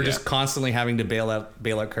 And they were just constantly having to bail out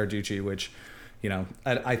Carducci, which,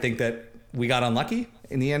 I think that we got unlucky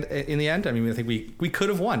in the end. I mean, I think we could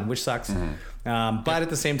have won, which sucks. But at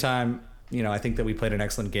the same time, I think that we played an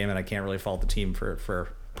excellent game, and I can't really fault the team for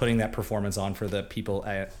putting that performance on for the people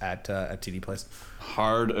at TD Place.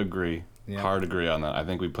 Hard agree on that. I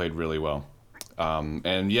think we played really well.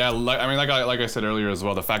 And yeah, like I said earlier as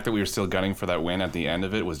well, the fact that we were still gunning for that win at the end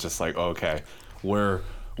of it was just like, okay, we've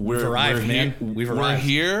arrived, man. We've arrived. We're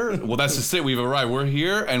here. Well, that's just it. We've arrived. We're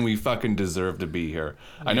here, and we fucking deserve to be here.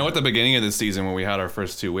 I know at the beginning of the season when we had our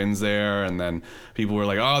first 2 wins there, and then people were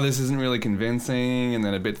like, "Oh, this isn't really convincing." And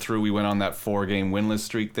then a bit through, we went on that 4-game winless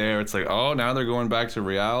streak there. It's like, oh, now they're going back to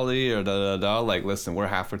reality, or da da da. Like, listen, we're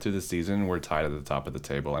halfway through the season. We're tied at the top of the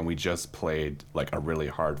table, and we just played like a really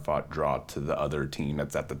hard-fought draw to the other team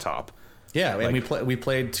that's at the top. Yeah, and we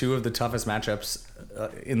played 2 of the toughest matchups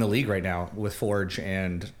in the league right now with Forge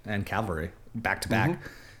and Cavalry back to back,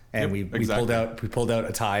 and we pulled out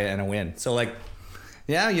a tie and a win. So like,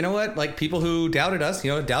 yeah, you know what? Like people who doubted us,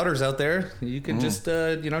 doubters out there, you can just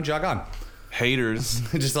jog on. Haters,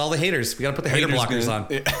 just all the haters. We gotta put the hater blockers on.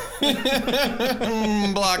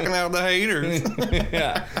 Blocking out the haters.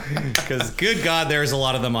 Yeah, because good God, there's a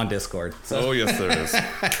lot of them on Discord. So. Oh yes, there is.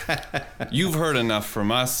 You've heard enough from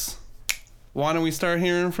us. Why don't we start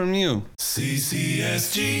hearing from you?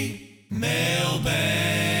 CCSG Mailbag.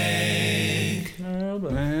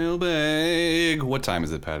 What time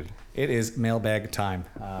is it, Patty? It is mailbag time.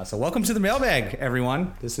 So welcome to the mailbag,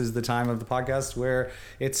 everyone. This is the time of the podcast where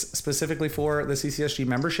it's specifically for the CCSG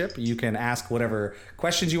membership. You can ask whatever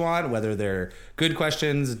questions you want, whether they're good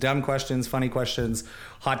questions, dumb questions, funny questions,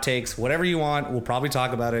 hot takes, whatever you want. We'll probably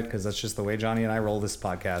talk about it because that's just the way Johnny and I roll this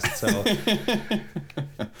podcast. So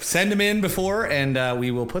send them in before and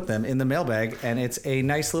we will put them in the mailbag. And it's a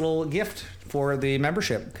nice little gift for the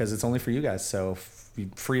membership because it's only for you guys. So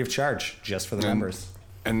free of charge just for the members.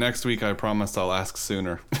 And next week, I promise I'll ask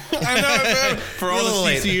sooner. I know, for all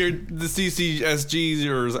the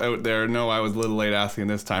CCSGers out there, no, I was a little late asking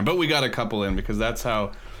this time. But we got a couple in because that's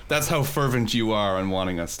how fervent you are on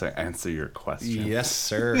wanting us to answer your question. Yes,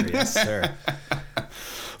 sir. Yes, sir.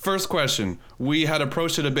 First question. We had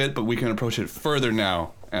approached it a bit, but we can approach it further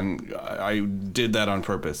now. And I did that on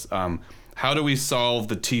purpose. How do we solve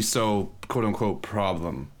the TISO quote-unquote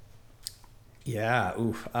problem? Yeah.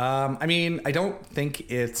 Oof. I mean, I don't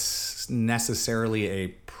think it's necessarily a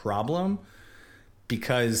problem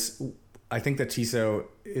because I think that TISO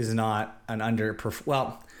is not an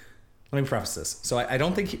well, let me preface this. So I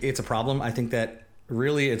don't think it's a problem. I think that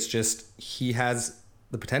really it's just he has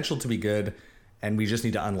the potential to be good and we just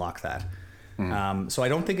need to unlock that. So I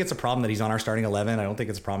don't think it's a problem that he's on our starting 11. I don't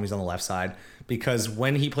think it's a problem he's on the left side because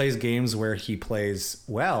when he plays games where he plays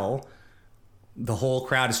well, the whole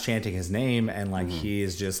crowd is chanting his name and like he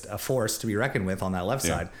is just a force to be reckoned with on that left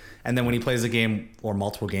side. And then when he plays a game or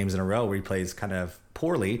multiple games in a row where he plays kind of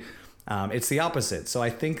poorly, it's the opposite. So I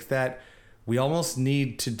think that we almost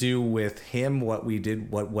need to do with him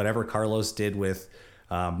whatever Carlos did with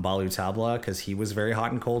Balu Tabla because he was very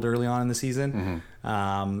hot and cold early on in the season.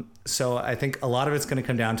 So I think a lot of it's going to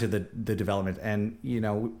come down to the development. And,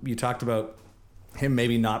 you talked about him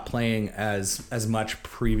maybe not playing as much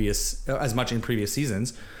in previous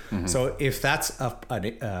seasons. So if that's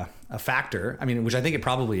a factor, I mean, which I think it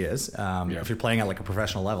probably is, if you're playing at like a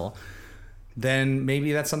professional level, then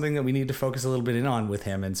maybe that's something that we need to focus a little bit in on with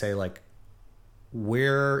him and say like,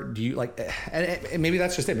 where do you like, and maybe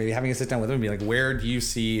that's just it. Maybe having a sit down with him and be like, where do you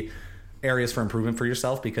see areas for improvement for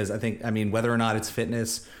yourself? Because I think, whether or not it's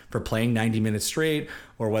fitness for playing 90 minutes straight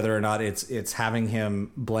or whether or not it's having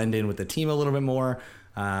him blend in with the team a little bit more.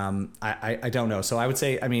 I don't know. So I would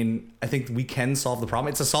say, I think we can solve the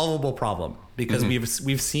problem. It's a solvable problem because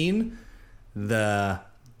we've seen the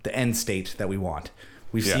end state that we want.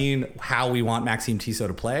 We've seen how we want Maxime Tissot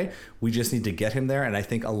to play. We just need to get him there. And I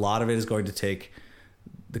think a lot of it is going to take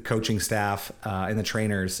the coaching staff and the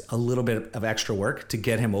trainers a little bit of extra work to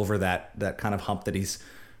get him over that kind of hump that he's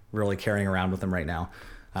really carrying around with him right now.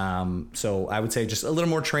 So I would say just a little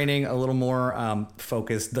more training, a little more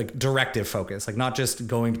focused, like directive focus, like not just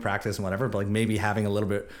going to practice and whatever, but like maybe having a little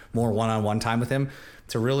bit more one-on-one time with him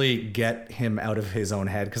to really get him out of his own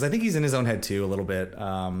head. Cause I think he's in his own head too, a little bit.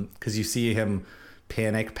 Cause you see him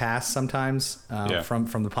panic pass sometimes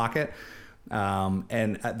from the pocket.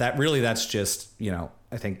 And that's just,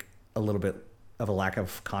 I think a little bit of a lack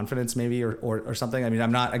of confidence maybe or something. I mean,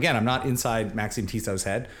 I'm not inside Maxime Tissot's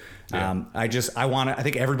head. Yeah. I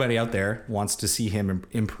think everybody out there wants to see him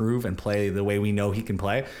improve and play the way we know he can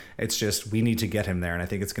play. It's just we need to get him there, and I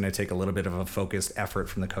think it's going to take a little bit of a focused effort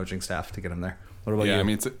from the coaching staff to get him there. What about you? I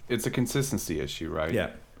mean, it's a consistency issue, right?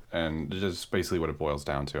 Yeah. And just basically what it boils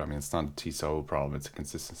down to. I mean, it's not a Tissot problem; it's a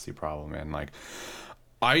consistency problem. And like,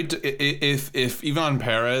 if Ivan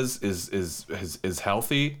Perez is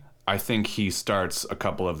healthy, I think he starts a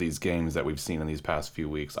couple of these games that we've seen in these past few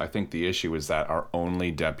weeks. I think the issue is that our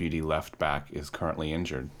only deputy left back is currently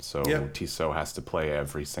injured, so Tissot has to play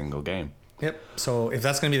every single game. Yep. So if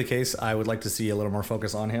that's going to be the case, I would like to see a little more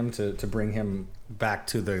focus on him to bring him back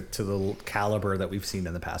to the caliber that we've seen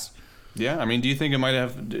in the past. Yeah, I mean, do you think it might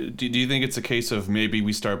have? Do you think it's a case of maybe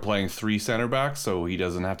we start playing 3 center backs so he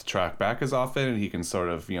doesn't have to track back as often and he can sort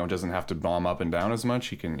of doesn't have to bomb up and down as much?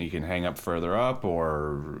 He can hang up further up,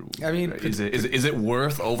 or I mean, is it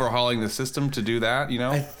worth overhauling the system to do that?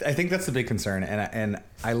 I think that's the big concern, and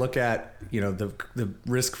I look at the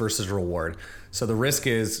risk versus reward. So the risk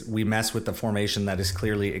is we mess with the formation that is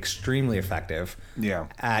clearly extremely effective. Yeah.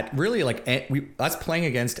 At really us playing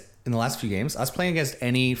against. In the last few games, us playing against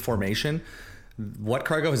any formation, what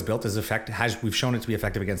Cargo has built we've shown it to be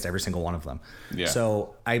effective against every single one of them. Yeah.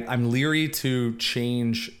 So I'm leery to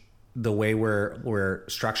change the way we're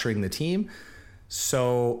structuring the team.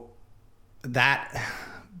 So that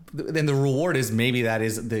then the reward is maybe that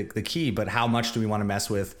is the key, but how much do we want to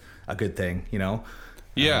mess with a good thing,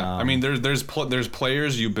 Yeah, I mean, there's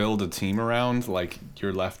players you build a team around. Like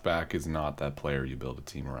your left back is not that player you build a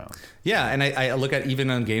team around. Yeah, and I look at even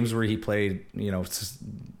on games where he played,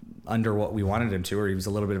 under what we wanted him to, or he was a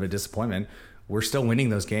little bit of a disappointment. We're still winning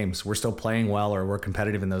those games. We're still playing well, or we're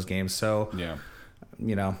competitive in those games. So, yeah,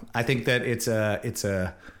 I think that it's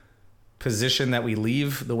a position that we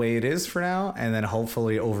leave the way it is for now, and then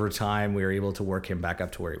hopefully over time we are able to work him back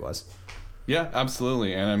up to where he was. Yeah,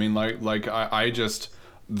 absolutely. And I mean, I just.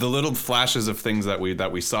 The little flashes of things that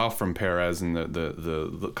we saw from Perez and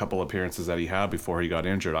the couple appearances that he had before he got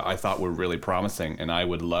injured, I thought were really promising, and I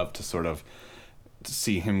would love to sort of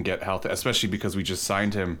see him get healthy, especially because we just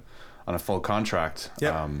signed him on a full contract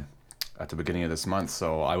at the beginning of this month.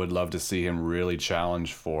 So I would love to see him really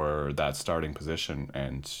challenge for that starting position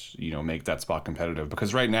and make that spot competitive,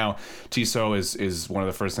 because right now Tissot is one of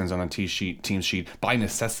the first things on the team sheet by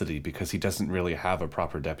necessity, because he doesn't really have a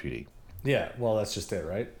proper deputy. Yeah, well, that's just it,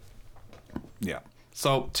 right? Yeah.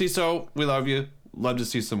 So, Tissot, we love you. Love to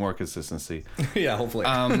see some more consistency. Yeah, hopefully.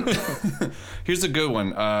 Here's a good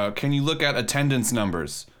one. Can you look at attendance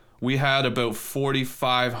numbers? We had about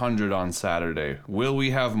 4,500 on Saturday. Will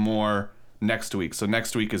we have more next week? So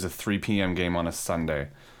next week is a 3 p.m. game on a Sunday.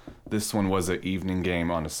 This one was an evening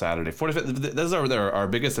game on a Saturday. 45. Those are our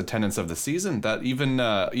biggest attendance of the season. That even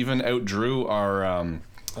outdrew our...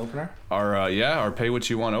 opener? Our pay what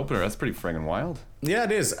you want opener. That's pretty friggin' wild. Yeah,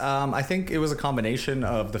 it is. I think it was a combination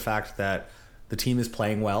of the fact that the team is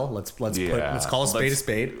playing well. Let's call a spade a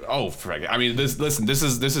spade. Oh, frig. I mean, this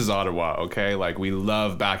is Ottawa, okay? Like, we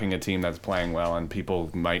love backing a team that's playing well, and people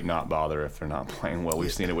might not bother if they're not playing well.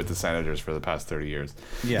 We've seen it with the Senators for the past 30 years.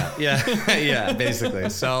 Yeah, basically.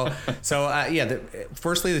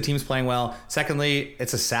 Firstly, the team's playing well. Secondly,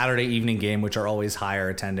 it's a Saturday evening game, which are always higher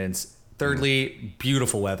attendance. Thirdly,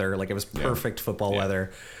 beautiful weather. Like, it was perfect football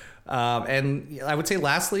weather. And I would say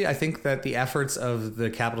lastly, I think that the efforts of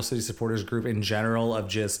the Capital City Supporters Group in general of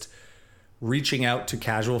just reaching out to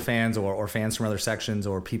casual fans or fans from other sections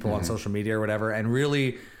or people on social media or whatever, and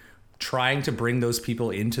really trying to bring those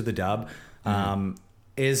people into the dub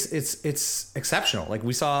it's exceptional. Like,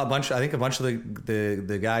 we saw a bunch of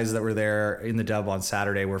the guys that were there in the dub on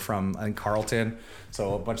Saturday were from, I think, Carleton.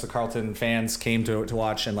 So a bunch of the Carleton fans came to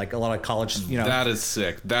watch, and like a lot of college, That is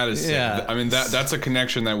sick. Yeah. I mean, that's a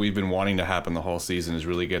connection that we've been wanting to happen the whole season, is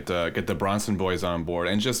really get the Bronson boys on board,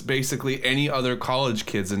 and just basically any other college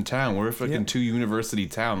kids in town. We're a fucking 2 university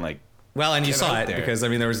town, like. Well, and you saw it there, because I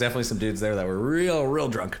mean there was definitely some dudes there that were real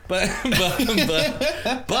drunk, but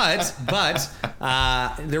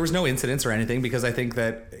there was no incidents or anything, because I think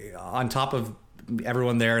that on top of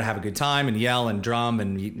everyone there to have a good time and yell and drum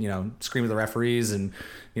and scream at the referees and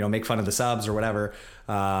make fun of the subs or whatever,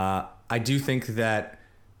 I do think that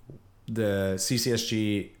the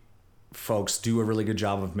CCSG folks do a really good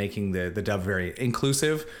job of making the dub very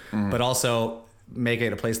inclusive, but also make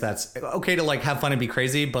it a place that's okay to like have fun and be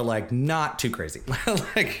crazy, but like not too crazy.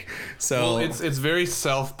 Like, so well, it's very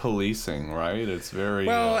self-policing, right? It's very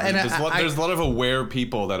well, and there's a lot of aware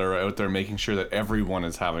people that are out there making sure that everyone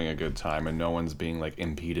is having a good time and no one's being like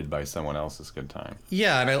impeded by someone else's good time.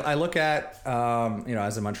 Yeah, and I look at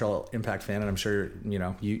as a Montreal Impact fan, and I'm sure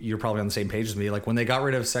you're probably on the same page as me. Like when they got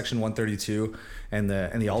rid of Section 132 and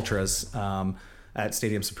the ultras at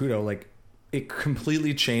Stadium Saputo, like it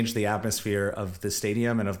completely changed the atmosphere of the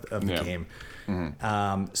stadium and of the game.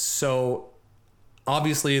 Mm-hmm. So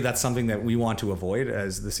obviously that's something that we want to avoid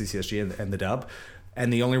as the CCSG and the Dub.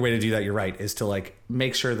 And the only way to do that, you're right, is to like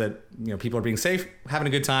make sure that people are being safe, having a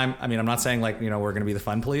good time. I mean, I'm not saying like we're going to be the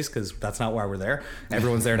fun police, because that's not why we're there.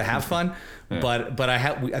 Everyone's there to have fun. Yeah. But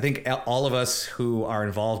I think all of us who are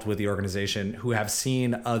involved with the organization, who have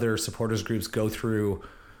seen other supporters groups go through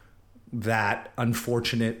that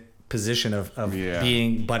unfortunate position of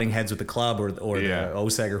being butting heads with the club or the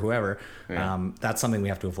OSEG or whoever, that's something we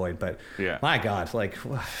have to avoid. But my God, like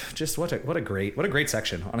just what a great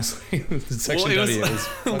section, honestly. Section W is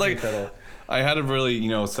like incredible. I had a really,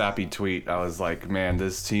 sappy tweet. I was like, man,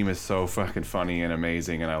 this team is so fucking funny and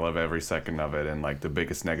amazing, and I love every second of it. And like the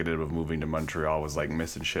biggest negative of moving to Montreal was like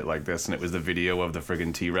missing shit like this. And it was the video of the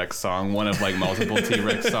friggin' T-Rex song, one of like multiple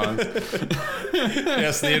T-Rex songs.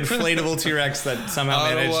 Yes, the inflatable T-Rex that somehow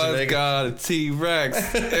managed to make. Got a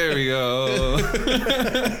T-Rex. There we go.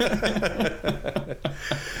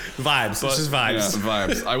 Vibes. It's just vibes. Yeah,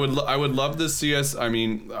 vibes. I would love to see us. I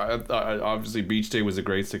mean, obviously Beach Day was a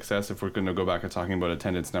great success. If we're going to go back and talking about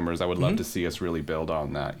attendance numbers, I would love to see us really build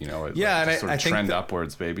on that. I trend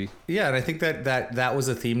upwards, baby. Yeah, and I think that was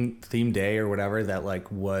a theme day or whatever that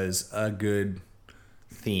like was a good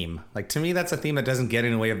theme. Like to me, that's a theme that doesn't get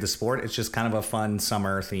in the way of the sport. It's just kind of a fun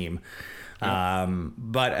summer theme. Yeah.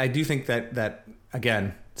 But I do think that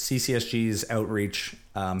again, CCSG's outreach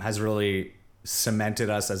has really cemented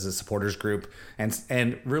us as a supporters group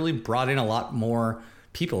and really brought in a lot more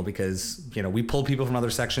people, because we pulled people from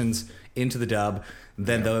other sections into the Dub.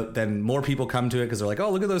 Then more people come to it because they're like,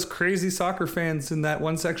 oh, look at those crazy soccer fans in that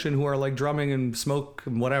one section who are like drumming and smoke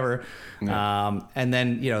and whatever. And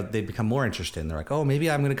then they become more interested and they're like, oh, maybe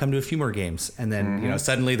I'm going to come to a few more games. And then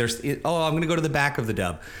suddenly there's I'm going to go to the back of the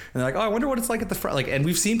Dub, and they're like, oh, I wonder what it's like at the front. Like, and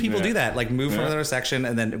we've seen people do that, like move from another section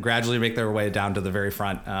and then gradually make their way down to the very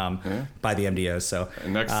front by the MDOs. So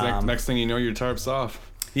and next thing you know, your tarp's off.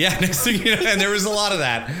 Yeah, next thing you know, and there was a lot of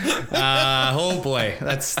that. Oh boy,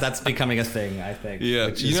 that's becoming a thing, I think.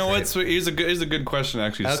 Yeah, what? Here's a good question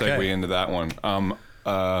actually to segue into that one.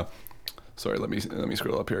 Sorry, let me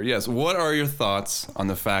scroll up here. Yes, what are your thoughts on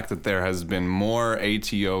the fact that there has been more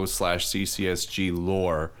ATO/CCSG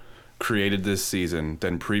lore created this season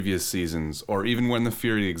than previous seasons, or even when the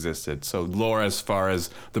Fury existed? So lore as far as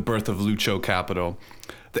the birth of Lucho Capital,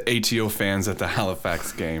 the ATO fans at the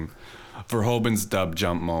Halifax game, Verhoeven's dub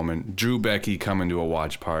jump moment, Drew Becky coming to a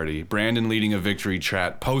watch party, Brandon leading a victory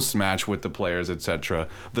chat post-match with the players, etc.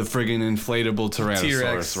 The friggin' inflatable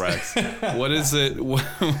Tyrannosaurus Rex. What is it?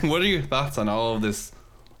 What are your thoughts on all of this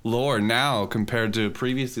lore now compared to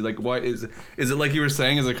previously? Like, why is it like you were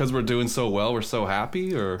saying? Is it because we're doing so well, we're so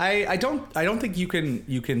happy? Or I don't think you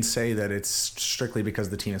can say that it's strictly because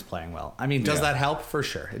the team is playing well. I mean, does that help? For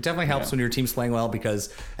sure, it definitely helps when your team's playing well,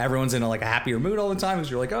 because everyone's in a happier mood all the time, because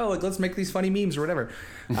you're like, oh, let's make these funny memes or whatever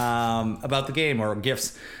about the game or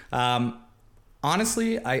gifs.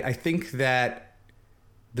 Honestly, I think that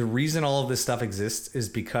the reason all of this stuff exists is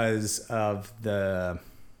because of the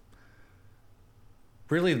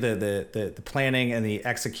planning and the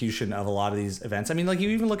execution of a lot of these events. I mean, like you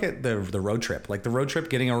even look at the road trip, like the road trip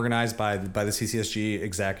getting organized by the CCSG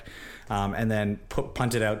exec, and then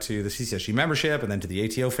punted out to the CCSG membership and then to the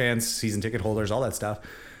ATO fans, season ticket holders, all that stuff.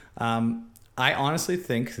 I honestly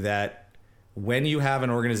think that when you have an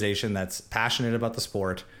organization that's passionate about the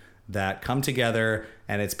sport, that come together,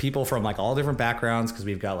 and it's people from like all different backgrounds, because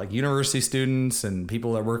we've got like university students and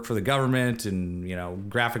people that work for the government and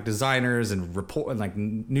graphic designers and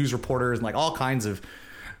news reporters and like all kinds of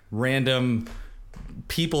random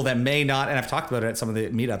people that may not, and I've talked about it at some of the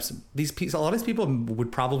meetups, a lot of these people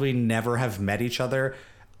would probably never have met each other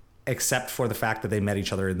except for the fact that they met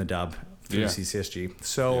each other in the Dub through CCSG.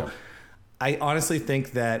 So I honestly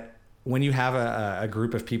think that when you have a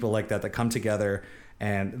group of people like that come together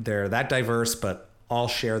and they're that diverse, but all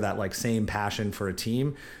share that like same passion for a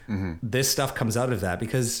team, this stuff comes out of that.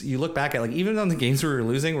 Because you look back at like, even on the games we were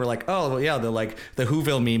losing, we're like, oh yeah, the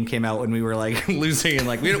Whoville meme came out when we were like losing, and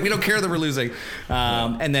like we don't care that we're losing.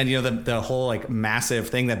 And then the whole like massive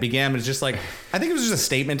thing that began was just like, I think it was just a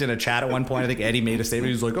statement in a chat at one point. I think Eddie made a statement.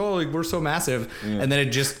 He was like, oh, like, we're so massive, and then it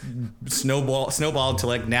just snowballed to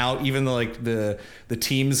like now even the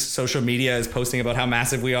team's social media is posting about how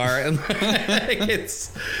massive we are, and like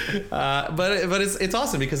but it's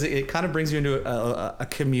awesome because it kind of brings you into a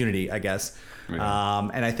community, I guess. Yeah.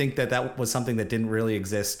 And I think that was something that didn't really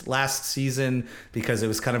exist last season because it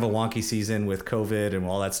was kind of a wonky season with COVID and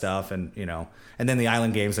all that stuff, and and then the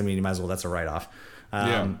Island Games. I mean, you might as well, that's a write-off.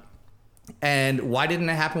 And why didn't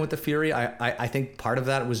it happen with the Fury? I think part of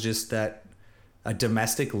that was just that a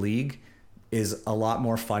domestic league is a lot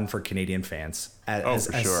more fun for Canadian fans. For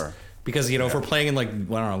sure. Because, if we're playing in like, I don't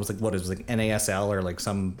know, it was like NASL or like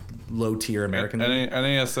some low tier American league.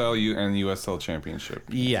 NASL and USL Championship.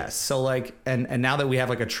 Yes. So like, and now that we have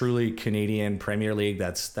like a truly Canadian Premier League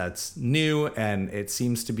that's new and it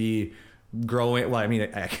seems to be growing. Well, I mean,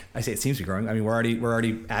 I say it seems to be growing. I mean, we're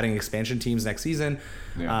already adding expansion teams next season.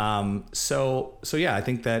 Yeah. So yeah, I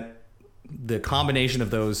think that the combination of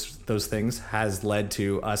those things has led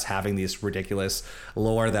to us having this ridiculous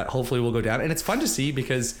lore that hopefully will go down. And it's fun to see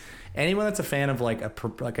because anyone that's a fan of like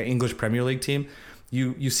an English Premier League team,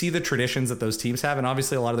 you see the traditions that those teams have. And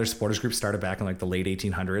obviously a lot of their supporters groups started back in like the late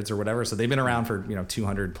 1800s or whatever. So they've been around for,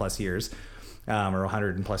 200 plus years, or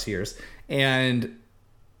 100 plus years. And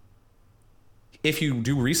if you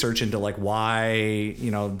do research into like why,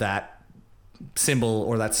 that symbol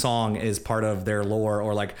or that song is part of their lore,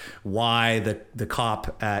 or like why the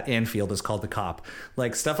cop at Anfield is called the cop,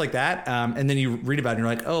 like stuff like that. And then you read about it and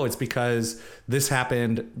you're like, oh, it's because this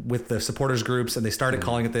happened with the supporters groups and they started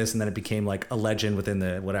calling it this, and then it became like a legend within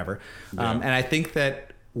the whatever. Yeah. And I think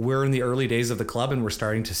that we're in the early days of the club and we're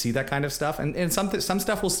starting to see that kind of stuff, and some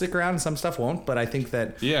stuff will stick around and some stuff won't. But I think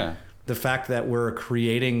that the fact that we're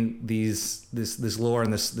creating this lore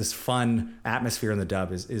and this fun atmosphere in the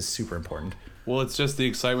dub is super important. Well, it's just the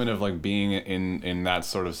excitement of like being in that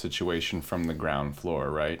sort of situation from the ground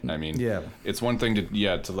floor, right? I mean, it's one thing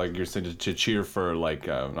to like you're saying to cheer for like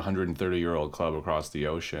a 130-year-old club across the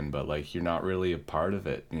ocean, but like you're not really a part of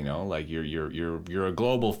it, like you're a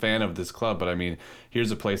global fan of this club, but I mean,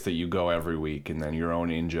 here's a place that you go every week, and then your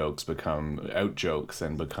own in jokes become out jokes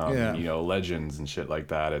and become legends and shit like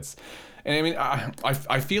that. And I mean,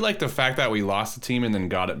 I feel like the fact that we lost the team and then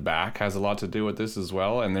got it back has a lot to do with this as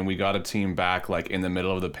well. And then we got a team back like in the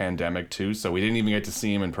middle of the pandemic too. So we didn't even get to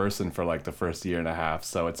see him in person for like the first year and a half.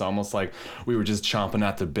 So it's almost like we were just chomping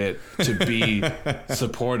at the bit to be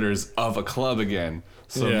supporters of a club again.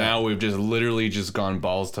 So now we've just literally just gone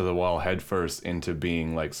balls to the wall head first into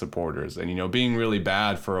being like supporters. And, being really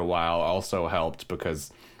bad for a while also helped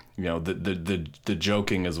because the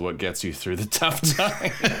joking is what gets you through the tough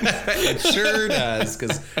times. It sure does,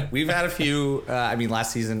 because we've had a few.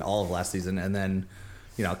 Last season, all of last season, and then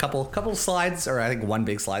a couple slides, or I think one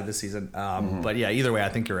big slide this season. But yeah, either way, I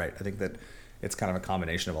think you're right. I think that it's kind of a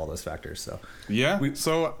combination of all those factors. So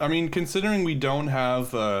so I mean, considering we don't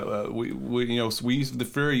have the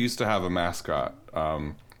Fury used to have a mascot.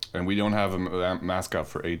 And we don't have a mascot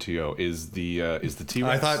for ATO. Is the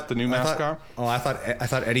T-Rex the new mascot? I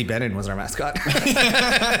thought Eddie Bennon was our mascot.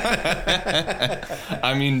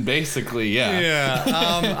 I mean, basically, yeah.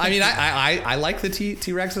 Yeah. I like the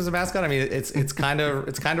T-Rex as a mascot. I mean, it's kind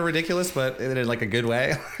of ridiculous, but in like a good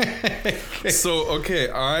way. So okay,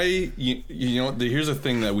 here's a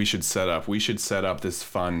thing that we should set up. We should set up this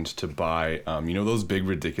fund to buy those big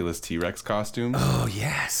ridiculous T-Rex costumes. Oh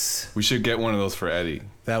yes. We should get one of those for Eddie.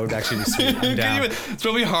 That would actually be sweet. I'm down. It's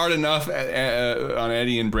probably hard enough on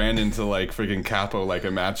Eddie and Brandon to like freaking capo like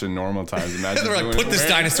a match in normal times. Imagine they're like, put this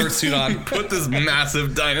dinosaur suit on. Put this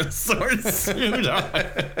massive dinosaur suit on.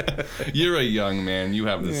 You're a young man. You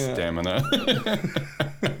have the stamina.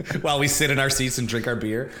 While we sit in our seats and drink our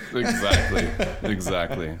beer. Exactly.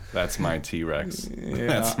 That's my T-Rex. Yeah.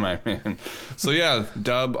 That's my man. So yeah,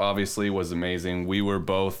 dub obviously was amazing. We were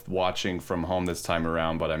both watching from home this time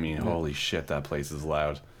around, but I mean, holy shit, that place is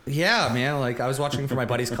loud. Yeah, man. Like I was watching from my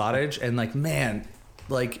buddy's cottage, and like, man,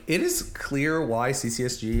 like it is clear why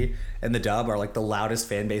CCSG and the dub are like the loudest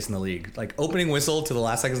fan base in the league. Like opening whistle to the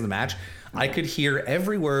last seconds of the match, I could hear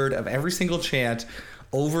every word of every single chant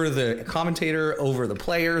over the commentator, over the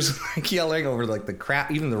players like yelling, over like the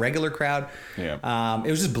crowd, even the regular crowd. Yeah. It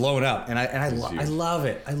was just blowing up, and I love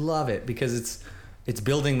it. I love it because it's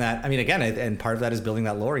building that. I mean, again, and part of that is building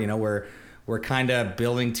that lore. We're kind of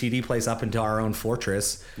building TD Place up into our own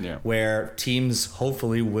fortress, where teams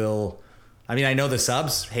hopefully will. I mean, I know the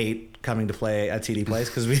subs hate coming to play at TD Place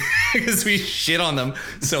because we shit on them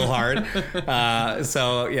so hard.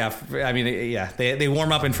 So yeah, I mean, they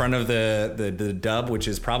warm up in front of the dub, which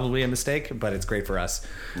is probably a mistake, but it's great for us.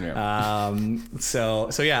 Yeah. So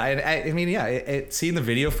yeah, I mean, seeing the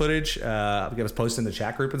video footage, I was posting in the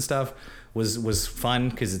chat group and stuff, was fun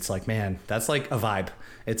because it's like, man, that's like a vibe.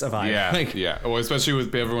 It's a vibe. Yeah, like, yeah. Well, especially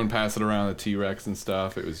with everyone passing around the T-Rex and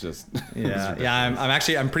stuff, it was just yeah.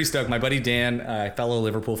 I'm pretty stoked. My buddy Dan, fellow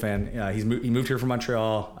Liverpool fan, he moved here from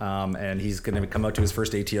Montreal, and he's going to come out to his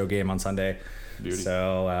first ATO game on Sunday. Beauty.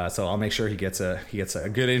 So I'll make sure he gets a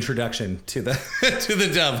good introduction to the to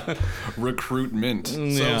the dub. Recruitment.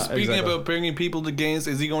 So speaking about bringing people to games,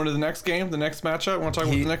 is he going to the next game, the next matchup? Want to talk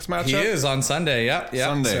about the next matchup? He is on Sunday. Yep.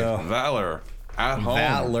 Sunday. So. Valor. At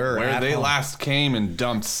home, where they last came and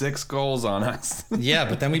dumped 6 goals on us. Yeah,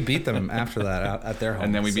 but then we beat them after that out at their home.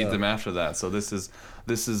 And then we beat them after that. So this is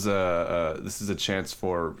a chance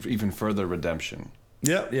for even further redemption.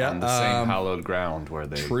 Yep, yeah. On the same hallowed ground where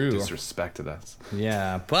they disrespected us.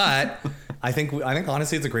 Yeah, but I think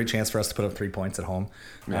honestly it's a great chance for us to put up 3 points at home.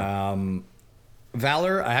 Yeah.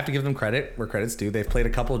 Valor, I have to give them credit where credit's due. They've played a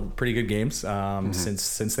couple of pretty good games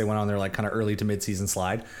since they went on their like kind of early to mid-season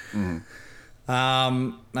slide. Mm-hmm.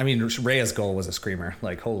 I mean, Rhea's goal was a screamer.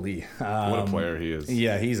 Like, holy. What a player he is.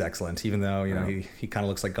 Yeah, he's excellent, even though, you know, he kind of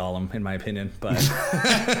looks like Gollum, in my opinion. But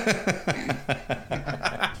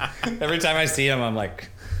every time I see him, I'm like,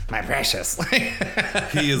 my precious.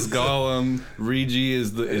 He is Gollum. Regi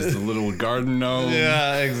is the little garden gnome.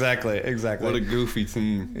 Yeah, exactly. What a goofy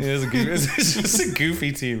team. It's just a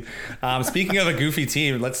goofy team. Speaking of a goofy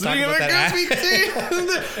team, let's talk about that.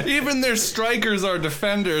 Goofy team. Even their strikers are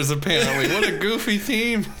defenders, apparently. What a goofy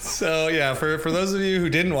team. So, yeah, for those of you who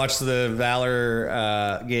didn't watch the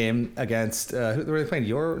Valor game against, who were they playing?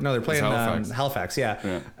 They're playing Halifax.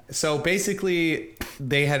 Yeah. So basically,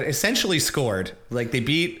 they had essentially scored. Like, they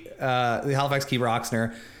beat the Halifax keeper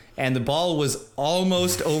Oxner, and the ball was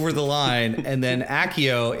almost over the line, and then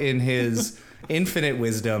Akio, in his infinite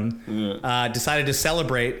wisdom, decided to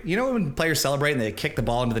celebrate. You know when players celebrate and they kick the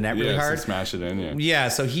ball into the net really hard? So smash it in, yeah. Yeah,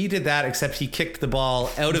 so he did that, except he kicked the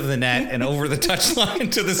ball out of the net and over the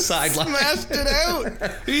touchline to the sideline. Smashed it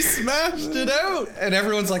out! He smashed it out! And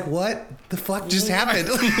everyone's like, what the fuck just happened?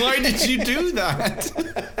 Why did you do that?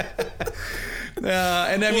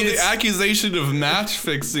 And I mean, the accusation of match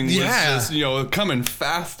fixing was just, coming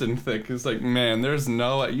fast and thick. It's like, man,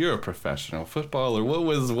 you're a professional footballer. What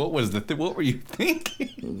were you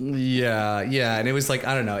thinking? Yeah, and it was like,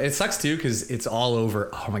 I don't know. It sucks too because it's all over.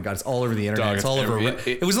 Oh my god, it's all over the internet. It's all over.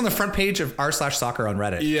 It was on the front page of r/soccer on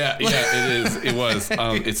Reddit. Yeah, it is. It was.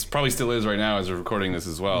 It's probably still is right now as we're recording this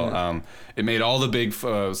as well. Yeah. It made all the big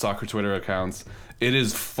soccer Twitter accounts. It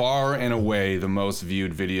is far and away the most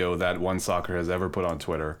viewed video that One Soccer has ever put on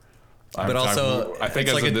Twitter. I think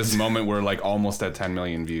as of this moment, we're like almost at 10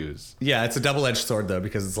 million views. Yeah, it's a double-edged sword though,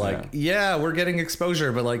 because it's like, we're getting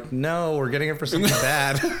exposure, but like, no, we're getting it for something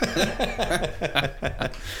bad.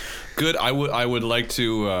 Good. I would like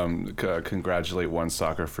to congratulate One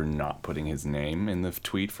Soccer for not putting his name in the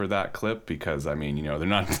tweet for that clip, because I mean, they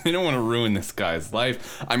don't want to ruin this guy's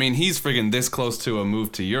life. I mean, he's friggin' this close to a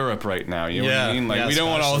move to Europe right now. You know what I mean? Like, we don't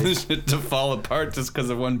want all this shit to fall apart just because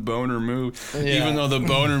of one boner move. Yeah. Even though the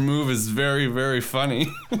boner move is very, very funny.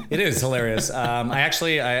 It is hilarious.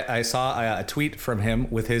 I saw a tweet from him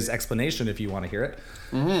with his explanation. If you want to hear it,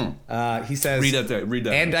 he says, "Read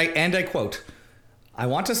that." And I quote. I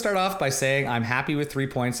want to start off by saying I'm happy with 3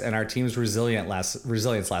 points and our team's resilience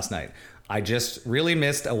last night. I just really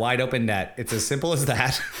missed a wide open net. It's as simple as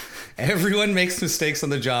that. Everyone makes mistakes on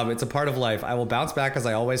the job. It's a part of life. I will bounce back as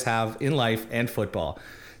I always have in life and football.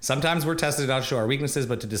 Sometimes we're tested not to show our weaknesses,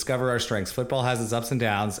 but to discover our strengths. Football has its ups and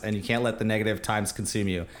downs, and you can't let the negative times consume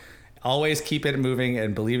you. Always keep it moving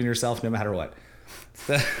and believe in yourself no matter what.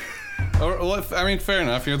 I mean, fair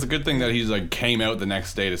enough. It's a good thing that he's like came out the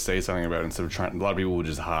next day to say something about it instead of trying. A lot of people would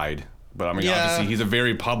just hide. But I mean, obviously, he's a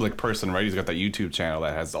very public person, right? He's got that YouTube channel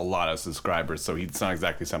that has a lot of subscribers, so it's not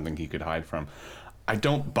exactly something he could hide from. I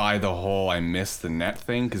don't buy the whole I missed the net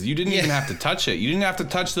thing, because you didn't even have to touch it. You didn't have to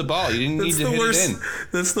touch the ball. You didn't need to hit it in.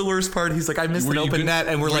 That's the worst part. He's like, I missed an open net,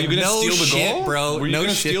 and we're like, no shit, bro. Were you going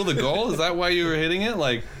to steal the goal? Is that why you were hitting it?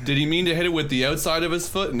 Like, did he mean to hit it with the outside of his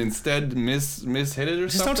foot and instead miss hit it or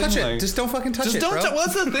just something? Just don't touch it. Just don't fucking touch it, bro.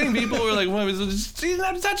 What's the thing? People were like, well, you don't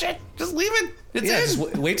have to touch it. Just leave it. It's in.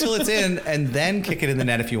 Just wait till it's in and then kick it in the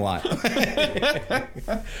net if you want.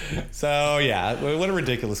 So what a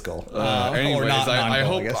ridiculous goal. Anyways, or not I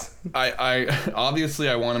hope. I guess. I obviously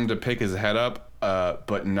I want him to pick his head up,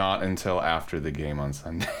 but not until after the game on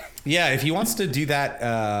Sunday. Yeah, if he wants to do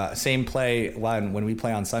that same play when we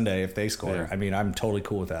play on Sunday, if they score, I mean, I'm totally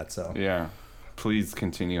cool with that. So yeah, please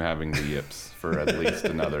continue having the yips for at least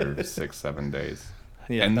another 6-7 days,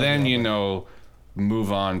 and then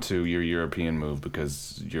move on to your European move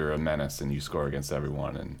because you're a menace and you score against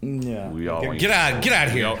everyone, and we all want get out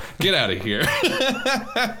of here. Get out of here.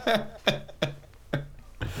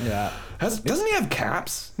 Yeah. Doesn't he have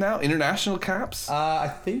caps now? International caps? I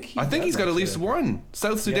think he's got at least one.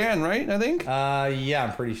 South Sudan, right? I think. Yeah,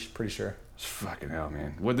 I'm pretty sure. Fucking hell,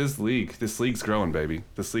 man! This league's growing, baby.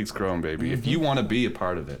 This league's growing, baby. Mm-hmm. If you want to be a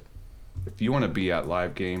part of it, if you want to be at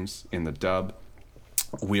live games in the dub,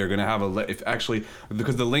 we are going to have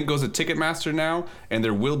because the link goes to Ticketmaster now, and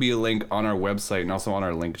there will be a link on our website and also on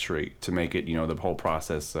our link tree to make it, the whole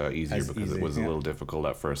process easier, because it was a little difficult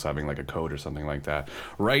at first having like a code or something like that.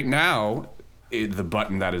 Right now, the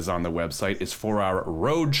button that is on the website is for our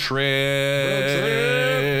road trip.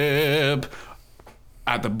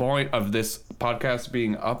 At the point of this podcast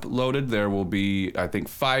being uploaded, there will be, I think,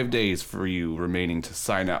 5 days for you remaining to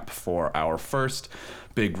sign up for our first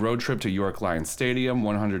big road trip to York Lions Stadium.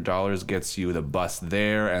 $100 gets you the bus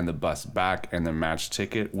there and the bus back and the match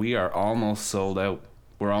ticket. We are almost sold out.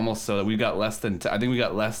 We're almost sold out. We got less than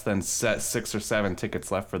 6 or 7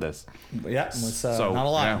 tickets left for this. Yeah, it's not a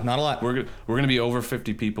lot. Yeah, not a lot. We're going to be over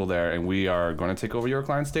 50 people there, and we are going to take over York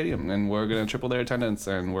Lions Stadium, and we're going to triple their attendance,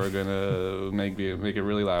 and we're going to make it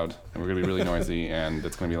really loud, and we're going to be really noisy, and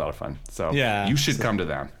it's going to be a lot of fun. So you should come to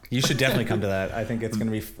that. You should definitely come to that. I think it's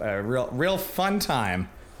going to be a real fun time.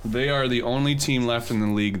 They are the only team left in the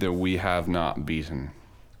league that we have not beaten.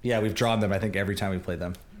 Yeah, we've drawn them, I think, every time we played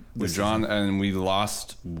them. We've drawn, and we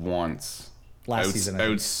lost once. Last season. It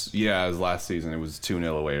was last season. It was 2-0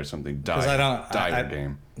 away or something. Dire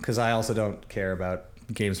game. Because I also don't care about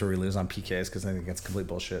games where we lose on PKs, because I think that's complete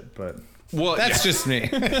bullshit. But that's just me.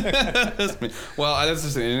 That's me. Well, that's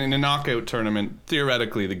just in a knockout tournament.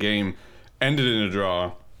 Theoretically, the game ended in a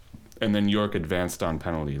draw, and then York advanced on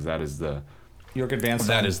penalties. That is the York advanced.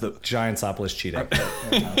 That is the Giantsopolis cheating.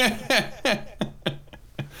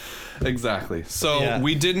 Exactly. So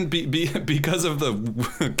we didn't because of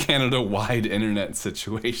the Canada-wide internet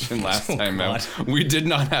situation last time out. We did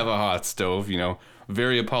not have a hot stove.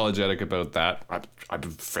 Very apologetic about that. I'm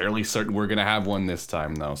fairly certain we're gonna have one this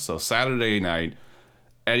time though. So Saturday night,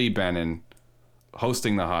 Eddie Bennon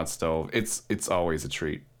hosting the hot stove. It's always a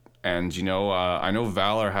treat. And I know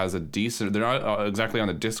Valor has a decent. They're not exactly on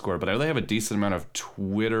the Discord, but they have a decent amount of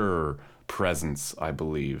Twitter presence, I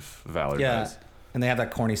believe. Valor does. And they have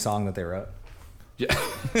that corny song that they wrote. Yeah.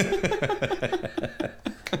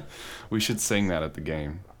 We should sing that at the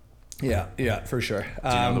game. Yeah, for sure. Do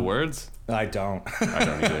you know the words? I don't. I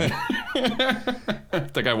don't either. I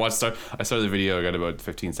think I started the video, I got about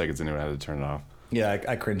 15 seconds into it, I had to turn it off. Yeah,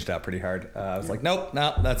 I cringed out pretty hard. I was like, nope,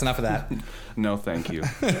 that's enough of that. No, thank you.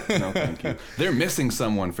 No, thank you. They're missing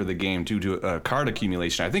someone for the game due to card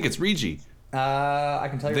accumulation. I think it's Regi. I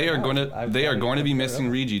can tell you. They are going to be missing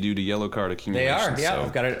Regi due to yellow card accumulation. They are. Yeah, so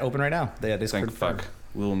I've got it open right now. They had Thank fuck.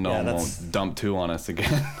 Little gnome won't dump 2 on us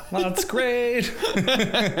again. That's great.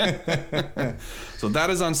 So that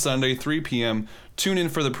is on Sunday, 3 p.m. Tune in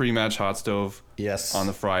for the pre-match hot stove. Yes. On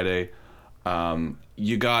the Friday.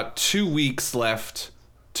 You got 2 weeks left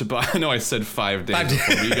to buy. I know I said 5 days.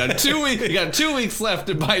 Before. You got 2 weeks. You got 2 weeks left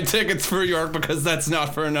to buy tickets for York, because that's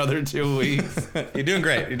not for another 2 weeks. You're doing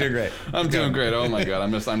great. I'm doing great. Oh my god,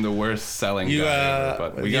 I'm the worst selling guy ever,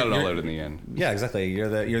 but we got it all out in the end. Yeah, exactly. You're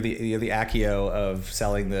the Accio of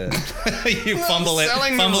selling the. You fumble it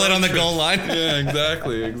on the goal line. Yeah,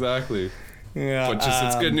 exactly. Yeah, but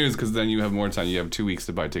it's good news, because then you have more time. You have 2 weeks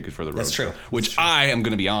to buy tickets for the road. That's true. Which I am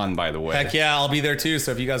going to be on, by the way. Heck yeah, I'll be there too.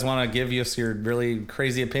 So if you guys want to give us your really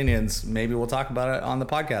crazy opinions, maybe we'll talk about it on the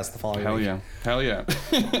podcast the following week. Hell yeah.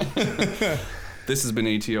 This has been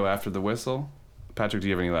ATO After the Whistle. Patrick, do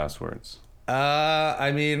you have any last words?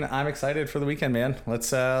 I mean, I'm excited for the weekend, man.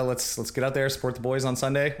 Let's get out there, support the boys on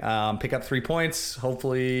Sunday, pick up 3 points.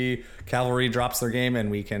 Hopefully Cavalry drops their game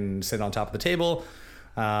and we can sit on top of the table.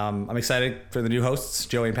 I'm excited for the new hosts,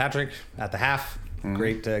 Joey and Patrick, at the half.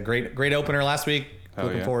 Mm-hmm. Great opener last week.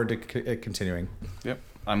 Looking forward to continuing. Yep.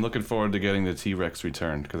 I'm looking forward to getting the T-Rex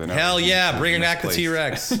returned, because I know. Hell yeah, bringing back the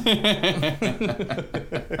T-Rex.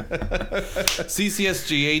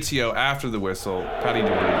 CCSG ATO After the Whistle. Patty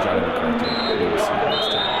Doherty, Johnny McCarthy.